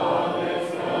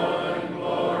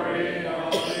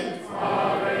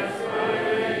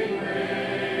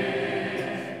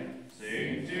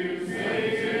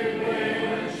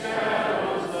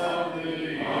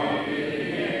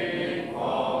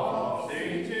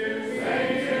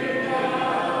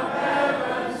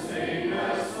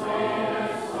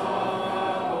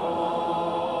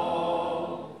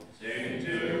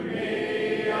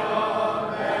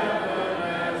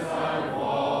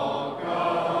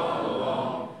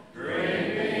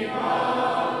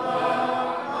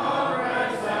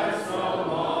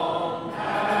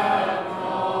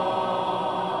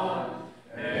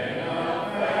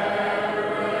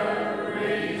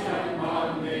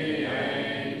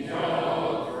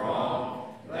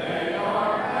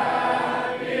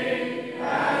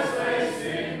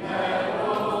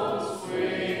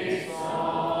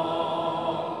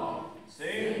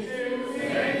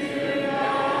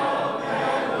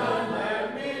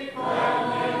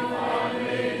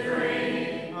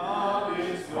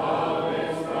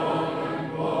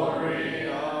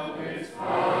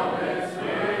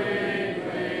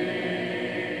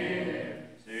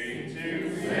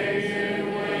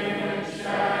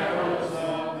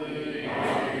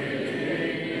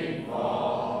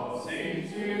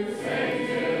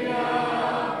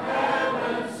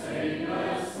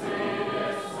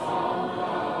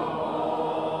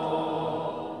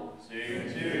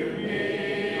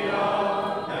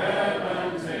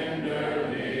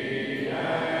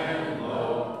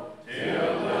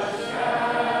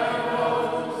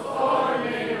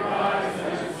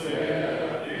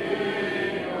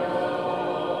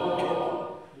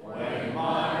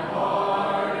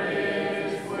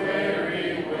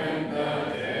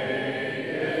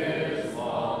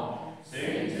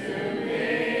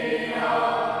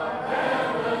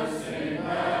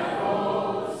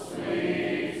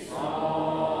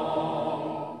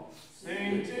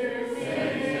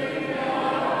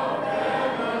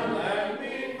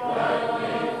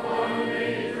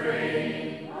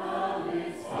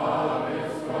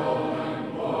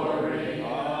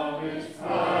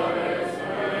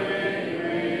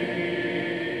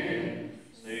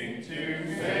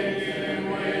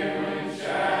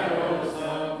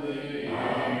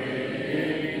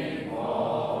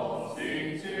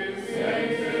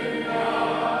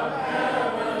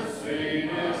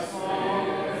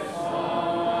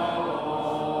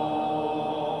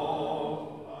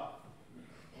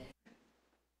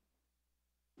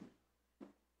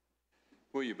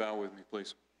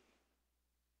please.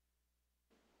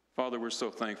 Father, we're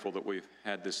so thankful that we've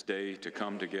had this day to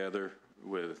come together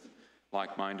with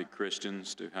like-minded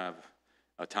Christians, to have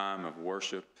a time of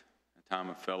worship, a time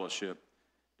of fellowship,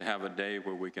 to have a day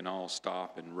where we can all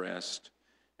stop and rest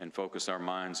and focus our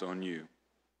minds on you.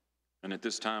 And at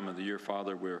this time of the year,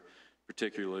 Father, we're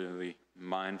particularly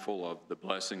mindful of the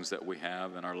blessings that we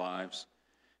have in our lives.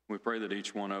 We pray that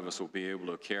each one of us will be able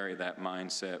to carry that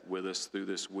mindset with us through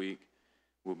this week.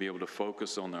 We'll be able to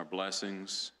focus on our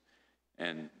blessings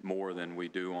and more than we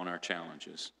do on our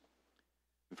challenges.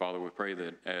 And Father, we pray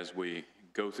that as we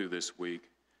go through this week,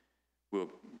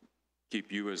 we'll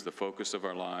keep you as the focus of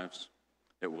our lives,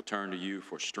 that we'll turn to you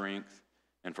for strength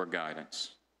and for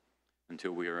guidance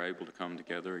until we are able to come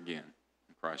together again.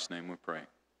 In Christ's name we pray.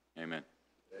 Amen.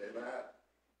 Amen.